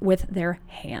it with their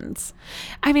hands.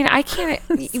 I mean, I can't,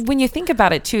 when you think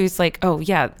about it too, it's like, oh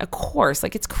yeah, of course.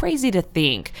 Like it's crazy to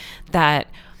think that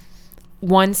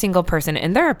one single person,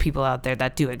 and there are people out there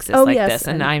that do exist this,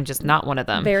 and I'm just not one of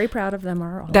them. Very proud of them.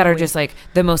 That are just like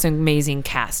the most amazing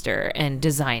caster and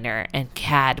designer and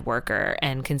CAD worker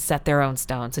and can set their own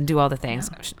stones and do all the things.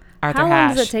 Arthur How Ashe.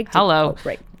 long does it take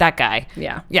That guy.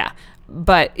 Yeah.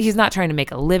 But he's not trying to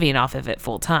make a living off of it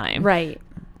full time. Right.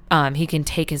 He can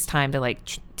take his time to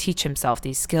like teach himself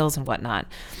these skills and whatnot.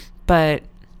 But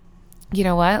you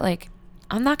know what? Like,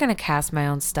 I'm not going to cast my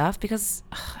own stuff because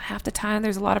half the time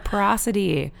there's a lot of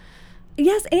porosity.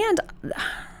 Yes, and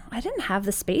I didn't have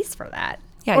the space for that.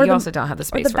 Yeah, you also don't have the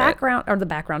space for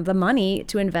it. The money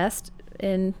to invest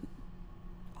in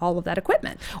all of that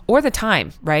equipment. Or the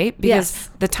time, right? Because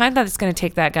the time that it's going to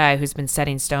take that guy who's been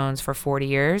setting stones for 40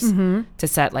 years to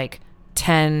set like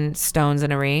 10 stones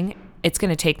in a ring, it's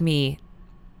going to take me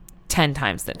 10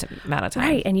 times the amount of time.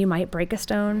 Right, and you might break a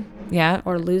stone. Yeah.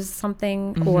 Or lose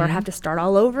something or have to start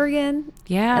all over again.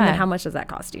 Yeah. And then how much does that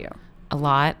cost you? A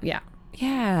lot. Yeah.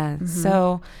 Yeah.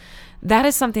 So that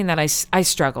is something that I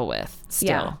struggle with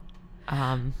still.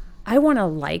 Yeah. I want to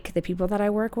like the people that I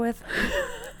work with.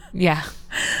 Yeah.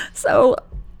 So,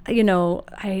 you know,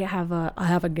 I have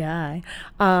a guy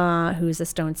who's a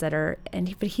stone setter,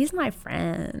 but he's my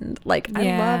friend. Like,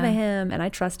 I love him and I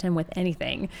trust him with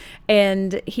anything.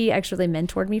 And he actually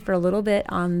mentored me for a little bit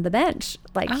on the bench.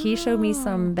 Like, he showed me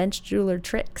some bench jeweler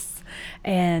tricks,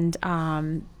 and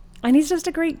he's just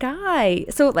a great guy.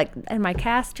 So like, and my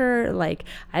caster, like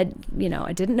I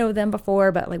didn't know them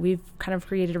before, but like we've kind of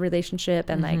created a relationship,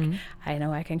 and like I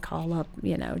know I can call up,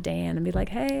 Dan and be like,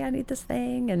 hey, I need this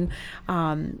thing.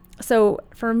 And so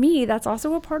for me, that's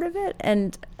also a part of it,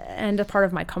 and a part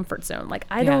of my comfort zone. Like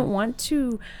I don't want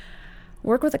to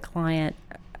work with a client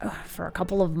for a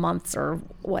couple of months or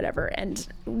whatever and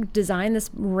design this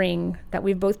ring that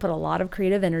we've both put a lot of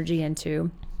creative energy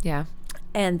into. Yeah.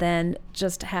 And then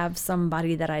just have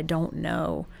somebody that I don't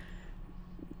know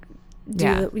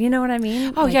you know what I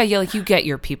mean? Oh, like, like you get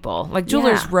your people. Like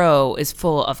Jewelers Row is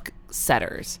full of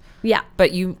setters. Yeah.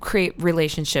 But you create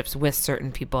relationships with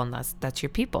certain people, and that's your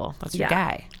people. That's your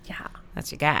guy. Yeah.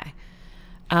 That's your guy.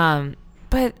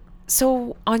 But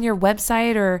so on your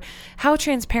website, or how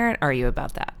transparent are you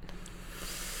about that?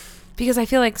 Because I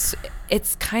feel like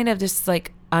it's kind of just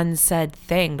like unsaid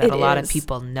thing that a lot of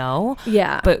people know.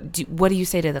 Yeah. But what do you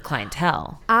say to the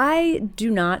clientele? I do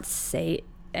not say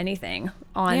anything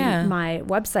on my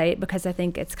website because I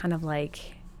think it's kind of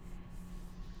like,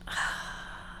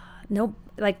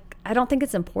 I don't think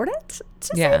it's important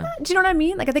to say that. Do you know what I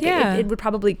mean? Like, I think it would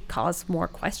probably cause more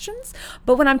questions.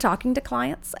 But when I'm talking to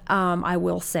clients, I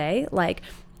will say like,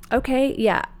 okay,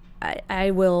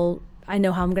 I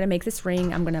know how I'm going to make this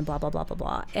ring. I'm going to blah, blah, blah, blah,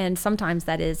 blah. And sometimes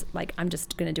that is like, I'm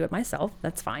just going to do it myself.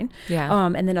 That's fine. Yeah.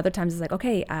 And then other times it's like,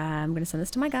 okay, I'm going to send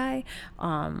this to my guy.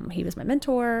 He was my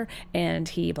mentor and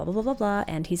he blah, blah, blah, blah, blah.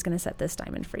 And he's going to set this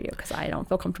diamond for you because I don't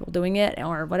feel comfortable doing it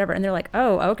or whatever. And they're like,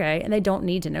 oh, okay. And they don't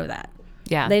need to know that.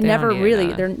 Yeah. They never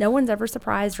really, no one's ever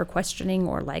surprised or questioning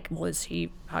or like, well,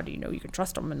 how do you know you can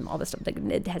trust him and all this stuff? Like,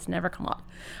 it has never come up.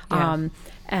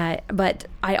 Yeah. But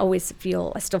I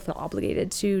still feel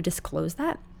obligated to disclose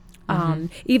that.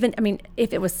 Even,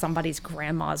 if it was somebody's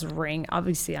grandma's ring,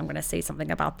 obviously I'm going to say something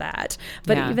about that.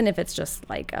 But even if it's just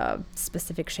like a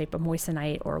specific shape of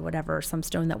moissanite or whatever, some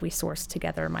stone that we sourced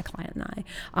together, my client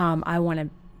and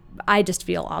I just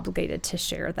feel obligated to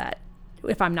share that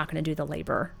if I'm not going to do the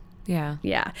labor Yeah.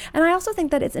 Yeah. And I also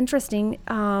think that it's interesting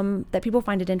that people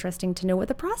find it interesting to know what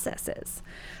the process is.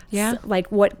 Yeah. So,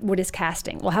 like what is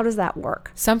casting? Well, how does that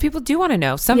work? Some people do want to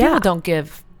know. Some people don't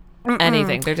give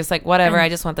anything. They're just like, whatever, I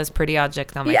just want this pretty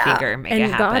object on my finger. Make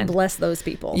it happen. God bless those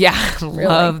people. Yeah.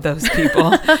 Love those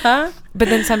people. But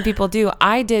then some people do.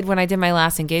 When I did my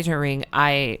last engagement ring,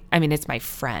 I mean, it's my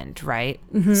friend, right?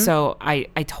 So I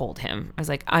told him, I was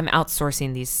like, I'm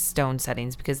outsourcing these stone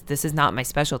settings because this is not my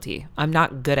specialty. I'm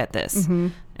not good at this.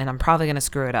 And I'm probably going to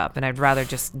screw it up. And I'd rather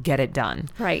just get it done.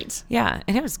 Right. Yeah.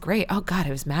 And it was great. Oh, God,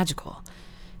 it was magical.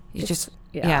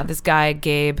 This guy,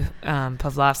 Gabe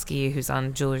Pavlovsky, who's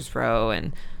on Jewelers Row,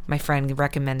 and my friend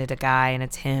recommended a guy, and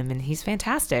it's him, and he's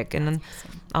fantastic. And then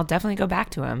I'll definitely go back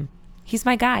to him. He's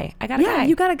my guy. I got a guy. Yeah,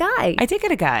 you got a guy. I did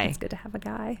get a guy. It's good to have a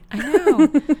guy. I know.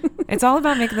 It's all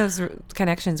about making those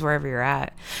connections wherever you're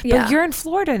at. But you're in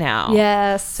Florida now.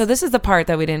 Yes. So this is the part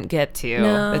that we didn't get to.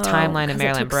 No, the timeline of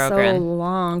Marilyn it took Brogan. so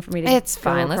long for me to It's go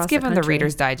fine. Let's across give the him the country.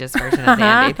 Reader's Digest version of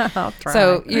Andy. I'll try.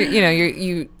 So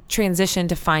you transition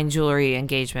to fine jewelry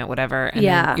engagement, whatever, and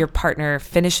then your partner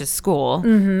finishes school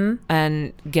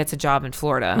and gets a job in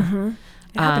Florida.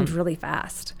 It happened really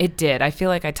fast. It did. I feel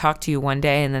like I talked to you one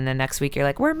day, and then the next week you're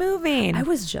like, "We're moving." I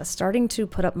was just starting to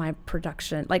put up my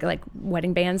production, like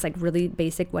wedding bands, like really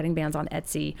basic wedding bands on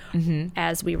Etsy,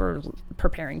 as we were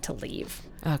preparing to leave.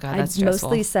 Oh God, I that's stressful.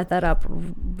 mostly set that up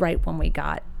right when we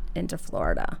got into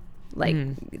Florida.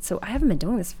 So I haven't been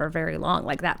doing this for very long.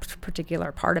 Like that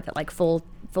particular part of it, like full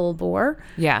bore.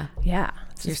 Yeah. Yeah.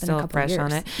 You're still fresh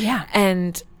on it. Yeah.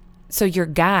 And so your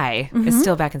guy is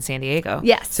still back in San Diego.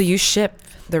 Yes. So you ship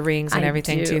the rings and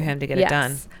everything do. to him to get it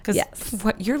done. Because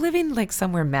you're living like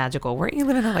somewhere magical. Weren't you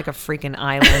living on like a freaking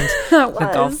island on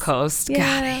the Gulf Coast? Yeah.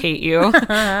 God, I hate you.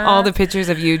 All the pictures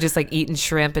of you just like eating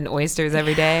shrimp and oysters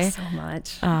every day. So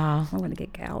much. Oh, I'm going to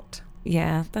get gout.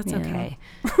 yeah, that's okay.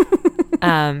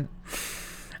 So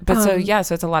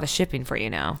it's a lot of shipping for you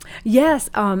now. Yes.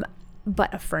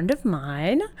 But a friend of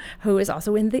mine who is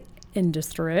also in the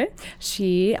industry,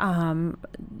 she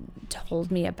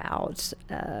told me about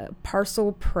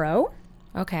Parcel Pro.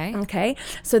 Okay.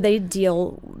 So they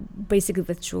deal basically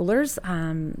with jewelers,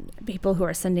 people who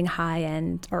are sending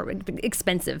high-end or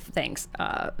expensive things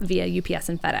via UPS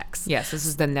and FedEx. Yes, this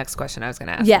is the next question I was going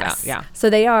to ask about. Yeah. So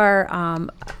they are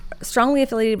strongly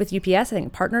affiliated with UPS, I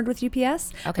think partnered with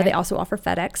UPS. Okay. But they also offer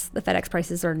FedEx. The FedEx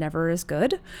prices are never as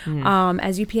good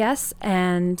as UPS,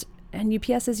 and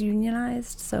UPS is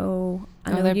unionized, so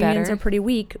I know unions are pretty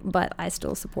weak, but I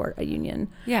still support a union.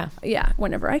 Yeah,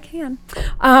 whenever I can.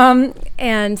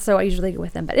 And so I usually go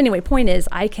with them. But anyway, point is,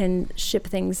 I can ship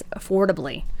things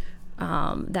affordably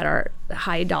that are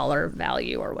high dollar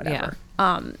value or whatever.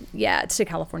 To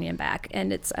California and back,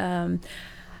 and it's.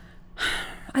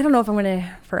 I don't know if I'm going to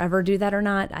forever do that or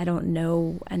not. I don't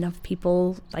know enough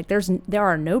people. Like there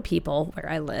are no people where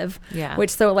I live. Yeah.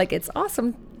 So like it's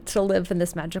awesome to live in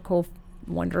this magical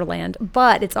wonderland,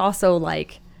 but it's also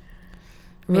like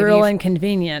real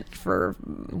inconvenient for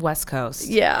West Coast.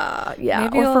 Yeah.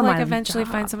 Maybe or you'll for like my eventually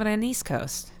job. find someone on the East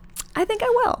Coast. I think I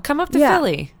will. Come up to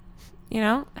Philly. You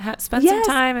know, spend some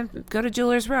time and go to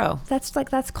Jewelers Row. That's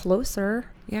closer.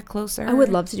 Yeah, closer. I would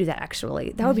love to do that,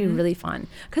 actually. That would be really fun.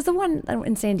 Because the one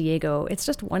in San Diego, it's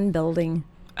just one building.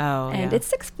 Oh, and it's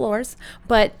 6 floors,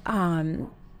 but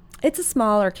it's a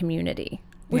smaller community,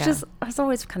 which is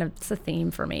always kind of it's a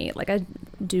theme for me. Like I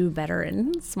do better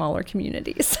in smaller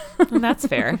communities. Well, that's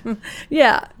fair.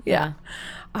 Yeah.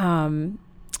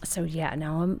 So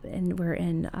now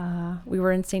we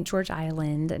were in St. George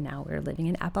Island, and now we're living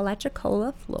in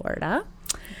Apalachicola, Florida.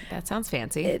 That sounds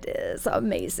fancy. It is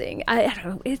amazing. I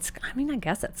don't know. I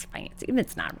guess it's fancy.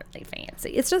 It's not really fancy.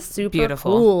 It's just super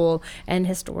beautiful, cool and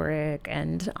historic,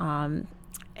 and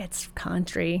it's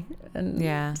country.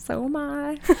 And so am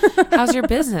I. How's your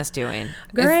business doing?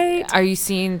 Great. Are you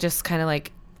seeing just kind of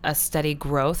like a steady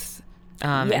growth?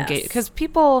 Yes. Because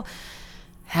people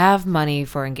have money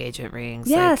for engagement rings.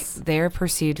 Yes. Like their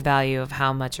perceived value of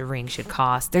how much a ring should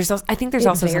cost. I think there's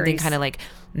also something kind of like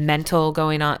mental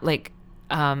going on, like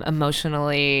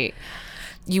emotionally.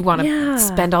 You want to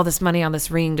spend all this money on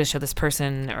this ring to show this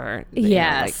person, or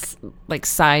like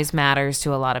size matters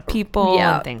to a lot of people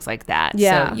and things like that.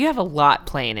 So you have a lot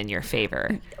playing in your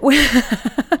favor.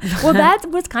 Well, that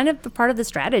was kind of part of the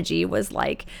strategy. Was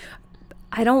like,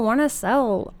 I don't want to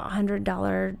sell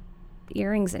 $100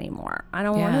 earrings anymore. I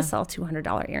don't want to sell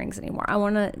 $200 earrings anymore. I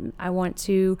want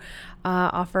to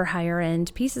offer higher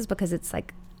end pieces, because it's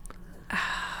like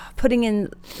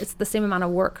it's the same amount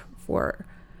of work for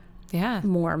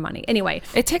more money. Anyway,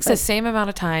 it takes the same amount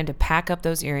of time to pack up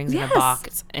those earrings in a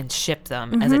box and ship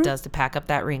them as it does to pack up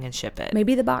that ring and ship it.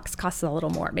 Maybe the box costs a little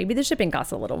more. Maybe the shipping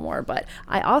costs a little more. But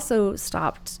I also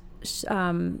stopped.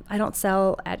 I don't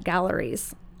sell at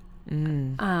galleries.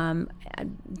 I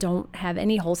don't have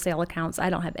any wholesale accounts. I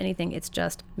don't have anything. It's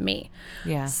just me.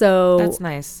 Yeah. So that's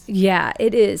nice. Yeah,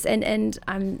 it is. And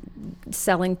I'm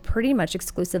selling pretty much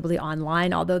exclusively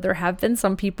online, although there have been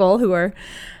some people who are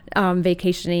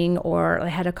vacationing, or I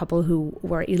had a couple who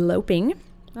were eloping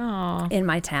in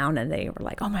my town, and they were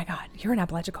like, "Oh my God, you're in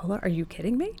Apalachicola? Are you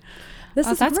kidding me?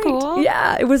 That's great. Cool.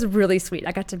 Yeah, it was really sweet.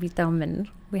 I got to meet them, and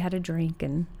we had a drink,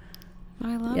 and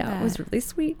I love that. Yeah, it was really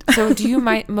sweet. So do you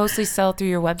mostly sell through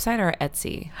your website or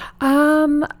Etsy?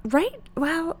 Right.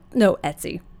 Well, no,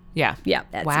 Etsy. Yeah. Yeah.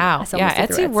 Etsy. Wow. Yeah.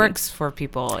 Etsy works for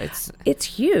people. It's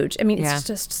huge. I mean, it's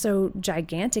just so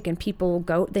gigantic, and people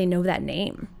they know that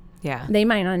name. Yeah. They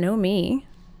might not know me.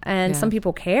 And some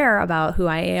people care about who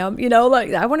I am. You know,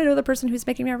 like, I want to know the person who's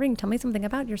making my ring. Tell me something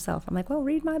about yourself. I'm like, well,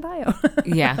 read my bio.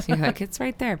 Yeah. You're like, it's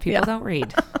right there. People don't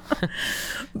read.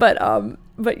 But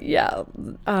yeah.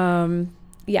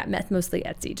 Mostly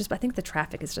Etsy. I think the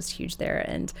traffic is just huge there.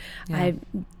 And I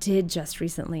did just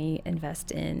recently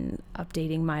invest in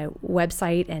updating my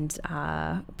website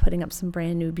and putting up some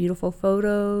brand new beautiful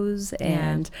photos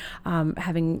and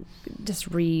having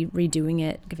just redoing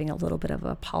it, giving a little bit of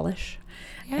a polish.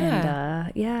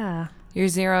 And you're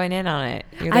zeroing in on it.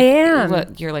 I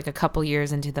am. You're like a couple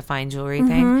years into the fine jewelry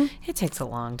thing. It takes a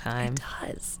long time. It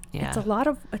does. Yeah. It's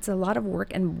a lot of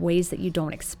work and ways that you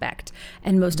don't expect.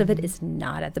 And most of it is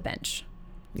not at the bench.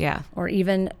 Yeah. Or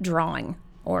even drawing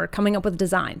or coming up with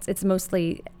designs. It's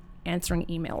mostly answering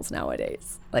emails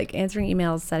nowadays. Like answering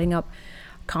emails, setting up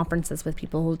conferences with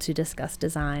people to discuss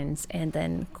designs, and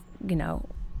then,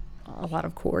 a lot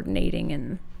of coordinating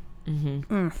and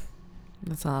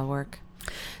That's a lot of work.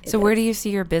 So where do you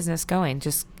see your business going?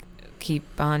 Just keep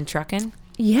on trucking?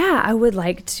 Yeah, I would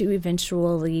like to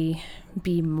eventually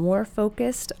be more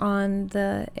focused on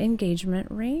the engagement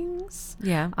rings.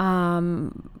 Yeah.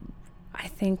 I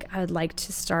think I'd like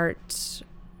to start,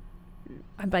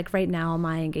 like right now,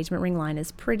 my engagement ring line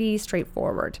is pretty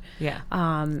straightforward. Yeah.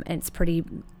 And it's pretty,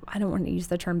 I don't want to use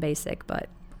the term basic, but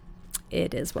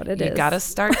it is what it is. You got to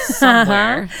start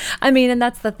somewhere. I mean, and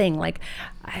that's the thing. Like,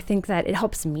 I think that it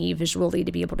helps me visually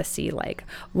to be able to see, like,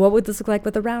 what would this look like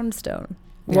with a round stone?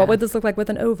 Yeah. What would this look like with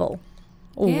an oval?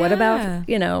 Yeah. What about,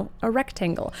 a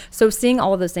rectangle? So seeing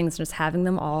all of those things, just having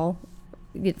them all,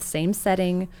 same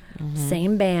setting,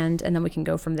 same band, and then we can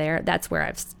go from there. That's where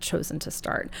I've chosen to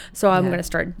start. So I'm going to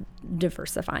start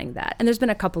diversifying that. And there's been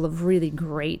a couple of really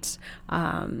great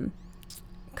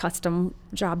custom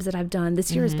jobs that I've done.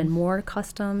 This year has been more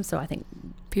custom, so I think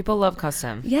people love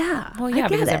custom. Yeah. Well, yeah,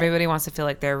 because everybody wants to feel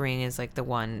like their ring is like the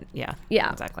one. Yeah.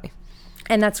 Yeah. Exactly.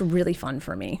 And that's really fun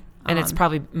for me. And it's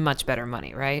probably much better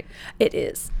money, right? It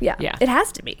is. Yeah. Yeah. It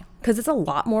has to be, because it's a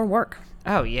lot more work.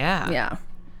 Oh, yeah. Yeah.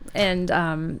 And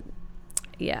and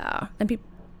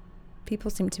people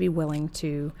seem to be willing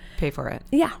to pay for it.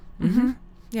 Yeah. Mm-hmm.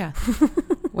 Yeah.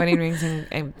 Wedding rings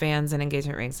and bands and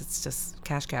engagement rings, it's just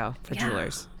cash cow for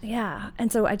jewelers. Yeah. And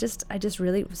so I just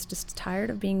really was just tired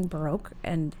of being broke,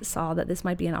 and saw that this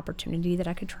might be an opportunity that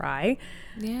I could try.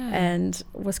 Yeah. And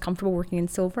was comfortable working in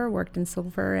silver, worked in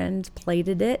silver and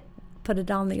plated it, put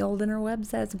it on the old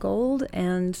interwebs as gold,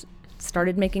 and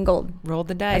started making gold. Rolled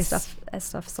the dice. As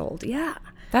stuff sold. Yeah.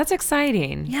 That's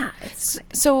exciting. Yeah.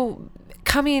 So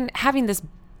having this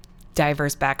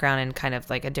diverse background and kind of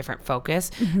like a different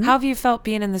focus, how have you felt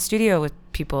being in the studio with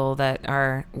people that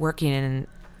are working in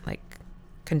like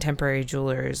contemporary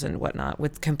jewelers and whatnot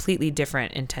with completely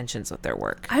different intentions with their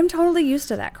work? I'm totally used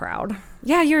to that crowd.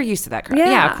 Yeah, you're used to that crowd.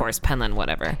 Yeah, of course, Penland,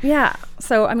 whatever. Yeah.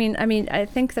 So I mean, I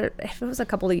think that if it was a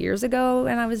couple of years ago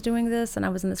and I was doing this and I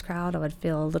was in this crowd, I would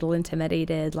feel a little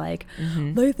intimidated, like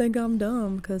they think I'm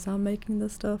dumb because I'm making the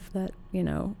stuff that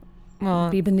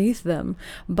be beneath them.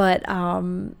 But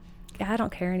I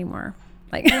don't care anymore.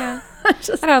 Like, I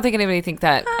don't think anybody think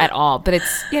that at all. But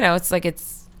it's it's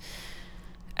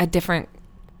a different,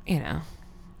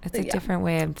 it's a different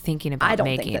way of thinking about making.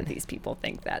 I don't think that these people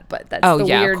think that, but that's the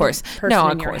weird of course. person No,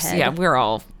 in of your course. head. Yeah, we're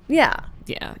all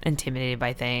intimidated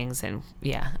by things, and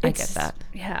I get that.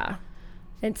 Yeah,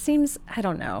 it seems, I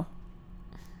don't know.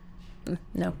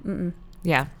 No. Mm-mm.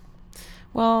 Yeah.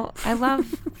 Well, I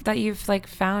love that you've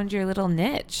found your little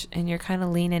niche and you're kind of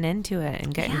leaning into it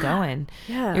and getting going.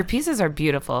 Yeah. Your pieces are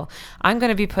beautiful. I'm going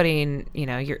to be putting,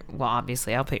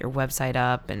 obviously I'll put your website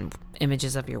up and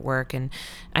images of your work, and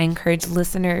I encourage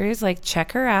listeners,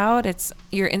 check her out. It's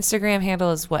your Instagram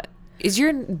handle is what? Is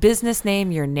your business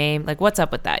name your name? Like, what's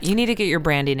up with that? You need to get your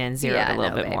branding in zeroed a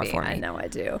little bit more for me. I know I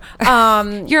do.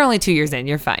 You're only 2 years in.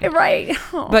 You're fine. Right.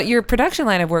 But your production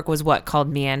line of work was what, called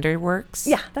Meander Works?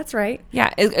 Yeah, that's right.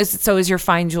 Yeah. So is your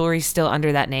fine jewelry still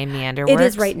under that name, Meander Works? It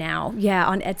is right now. Yeah,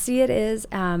 on Etsy it is.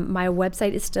 My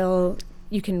website is still...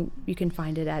 You can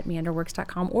find it at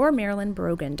meanderworks.com or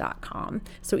marilynbrogan.com.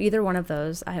 So either one of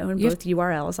those. I own both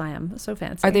URLs. I am so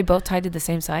fancy. Are they both tied to the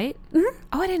same site? Mm-hmm.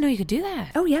 Oh, I didn't know you could do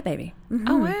that. Oh, yeah, baby. Mm-hmm.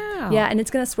 Oh, wow. Yeah, and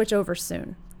it's going to switch over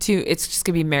soon. It's just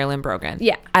going to be Marilyn Brogan.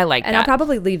 Yeah. I like that. And I'll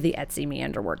probably leave the Etsy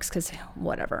Meanderworks because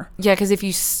whatever. Yeah, because if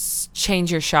you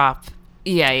change your shop...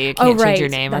 Yeah, you can't change your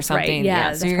name or something. Right.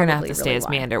 Yeah, so you're going to have to stay as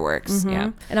Meanderworks. Mm-hmm.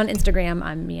 Yeah. And on Instagram,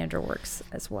 I'm Meanderworks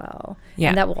as well. Yeah.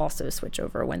 And that will also switch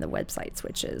over when the website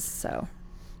switches. So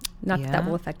not that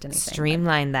will affect anything.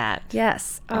 Streamline that.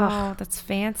 Yes. Oh, that's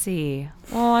fancy.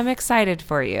 Well, I'm excited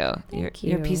for you. Thank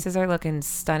you. Your pieces are looking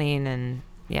stunning, and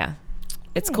yeah.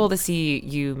 It's cool to see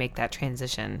you make that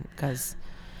transition because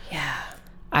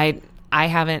I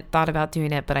haven't thought about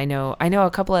doing it, but I know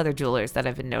a couple other jewelers that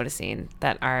I've been noticing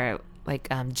that are like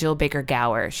Jill Baker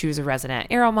Gower. She was a resident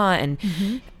at Arrowmont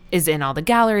and is in all the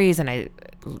galleries, and I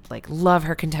like love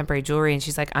her contemporary jewelry. And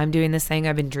she's like, I'm doing this thing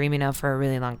I've been dreaming of for a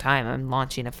really long time. I'm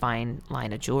launching a fine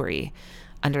line of jewelry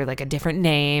under like a different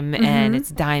name, and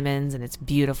it's diamonds and it's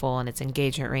beautiful and it's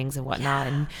engagement rings and whatnot.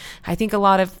 And I think a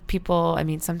lot of people, I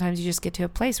mean, sometimes you just get to a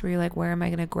place where you're like, where am I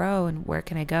going to grow and where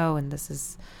can I go? And this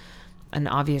is an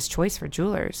obvious choice for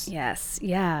jewelers. Yes.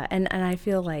 Yeah. And I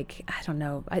feel like, I don't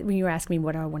know, when you were asking me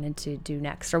what I wanted to do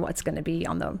next or what's going to be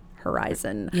on the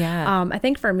horizon. Yeah. I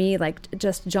think for me, like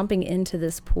just jumping into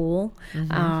this pool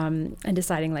and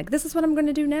deciding like, this is what I'm going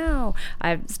to do now.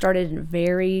 I've started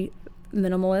very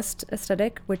minimalist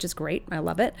aesthetic, which is great. I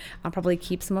love it. I'll probably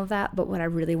keep some of that. But what I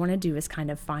really want to do is kind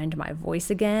of find my voice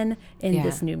again in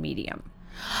this new medium.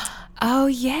 Oh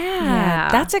yeah,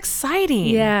 that's exciting.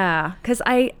 Yeah, because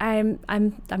I'm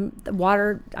the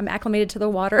water. I'm acclimated to the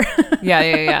water.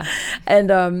 Yeah. And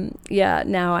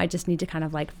now I just need to kind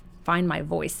of like find my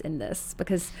voice in this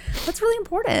because that's really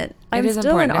important. I'm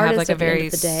still an artist like at the end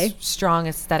of the day. Strong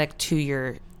aesthetic to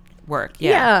your work.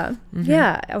 Yeah.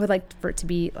 I would like for it to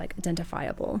be like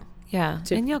identifiable. Yeah,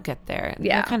 and you'll get there.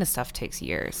 Yeah, that kind of stuff takes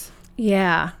years.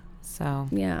 Yeah. So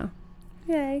yeah.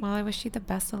 Yay. Well, I wish you the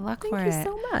best of luck for it. Thank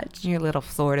you so much. Your little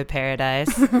Florida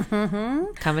paradise.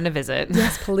 Coming to visit.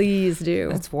 Yes, please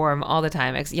do. It's warm all the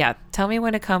time. Yeah, tell me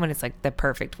when to come when it's like the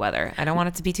perfect weather. I don't want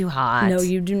it to be too hot. No,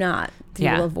 you do not.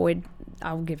 You will avoid...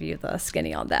 I'll give you the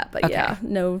skinny on that. But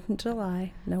no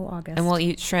July, no August. And we'll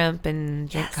eat shrimp and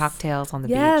drink cocktails on the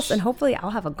beach. Yes, and hopefully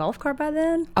I'll have a golf cart by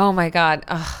then. Oh my God.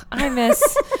 Ugh, I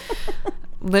miss...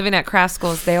 living at craft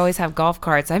schools, they always have golf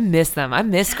carts. I miss them. I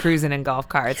miss cruising in golf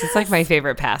carts. Yes. It's like my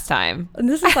favorite pastime. And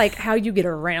this is like how you get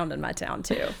around in my town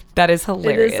too. That is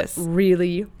hilarious. It is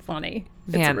really funny.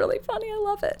 Man, it's really funny. I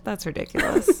love it. That's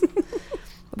ridiculous.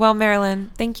 Well, Marilyn,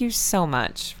 thank you so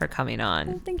much for coming on.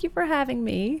 Well, thank you for having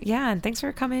me. Yeah, and thanks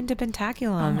for coming to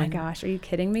Pentaculum. Oh my gosh, are you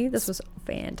kidding me? This was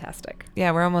fantastic.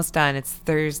 Yeah, we're almost done. It's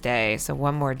Thursday, so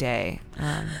one more day.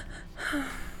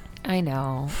 I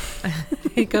know.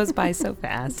 It goes by so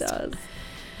fast. It does.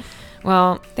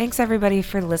 Well, thanks everybody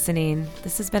for listening.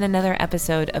 This has been another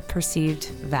episode of Perceived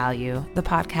Value, the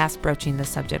podcast broaching the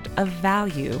subject of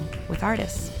value with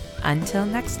artists. Until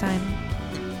next time.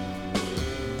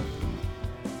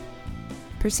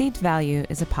 Perceived Value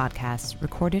is a podcast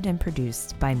recorded and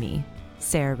produced by me,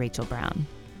 Sarah Rachel Brown.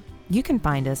 You can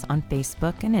find us on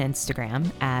Facebook and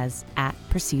Instagram as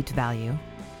 @PerceivedValue.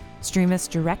 Stream us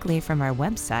directly from our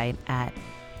website at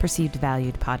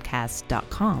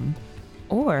perceivedvaluedpodcast.com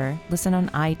or listen on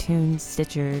iTunes,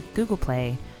 Stitcher, Google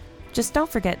Play. Just don't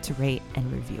forget to rate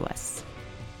and review us.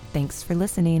 Thanks for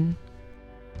listening.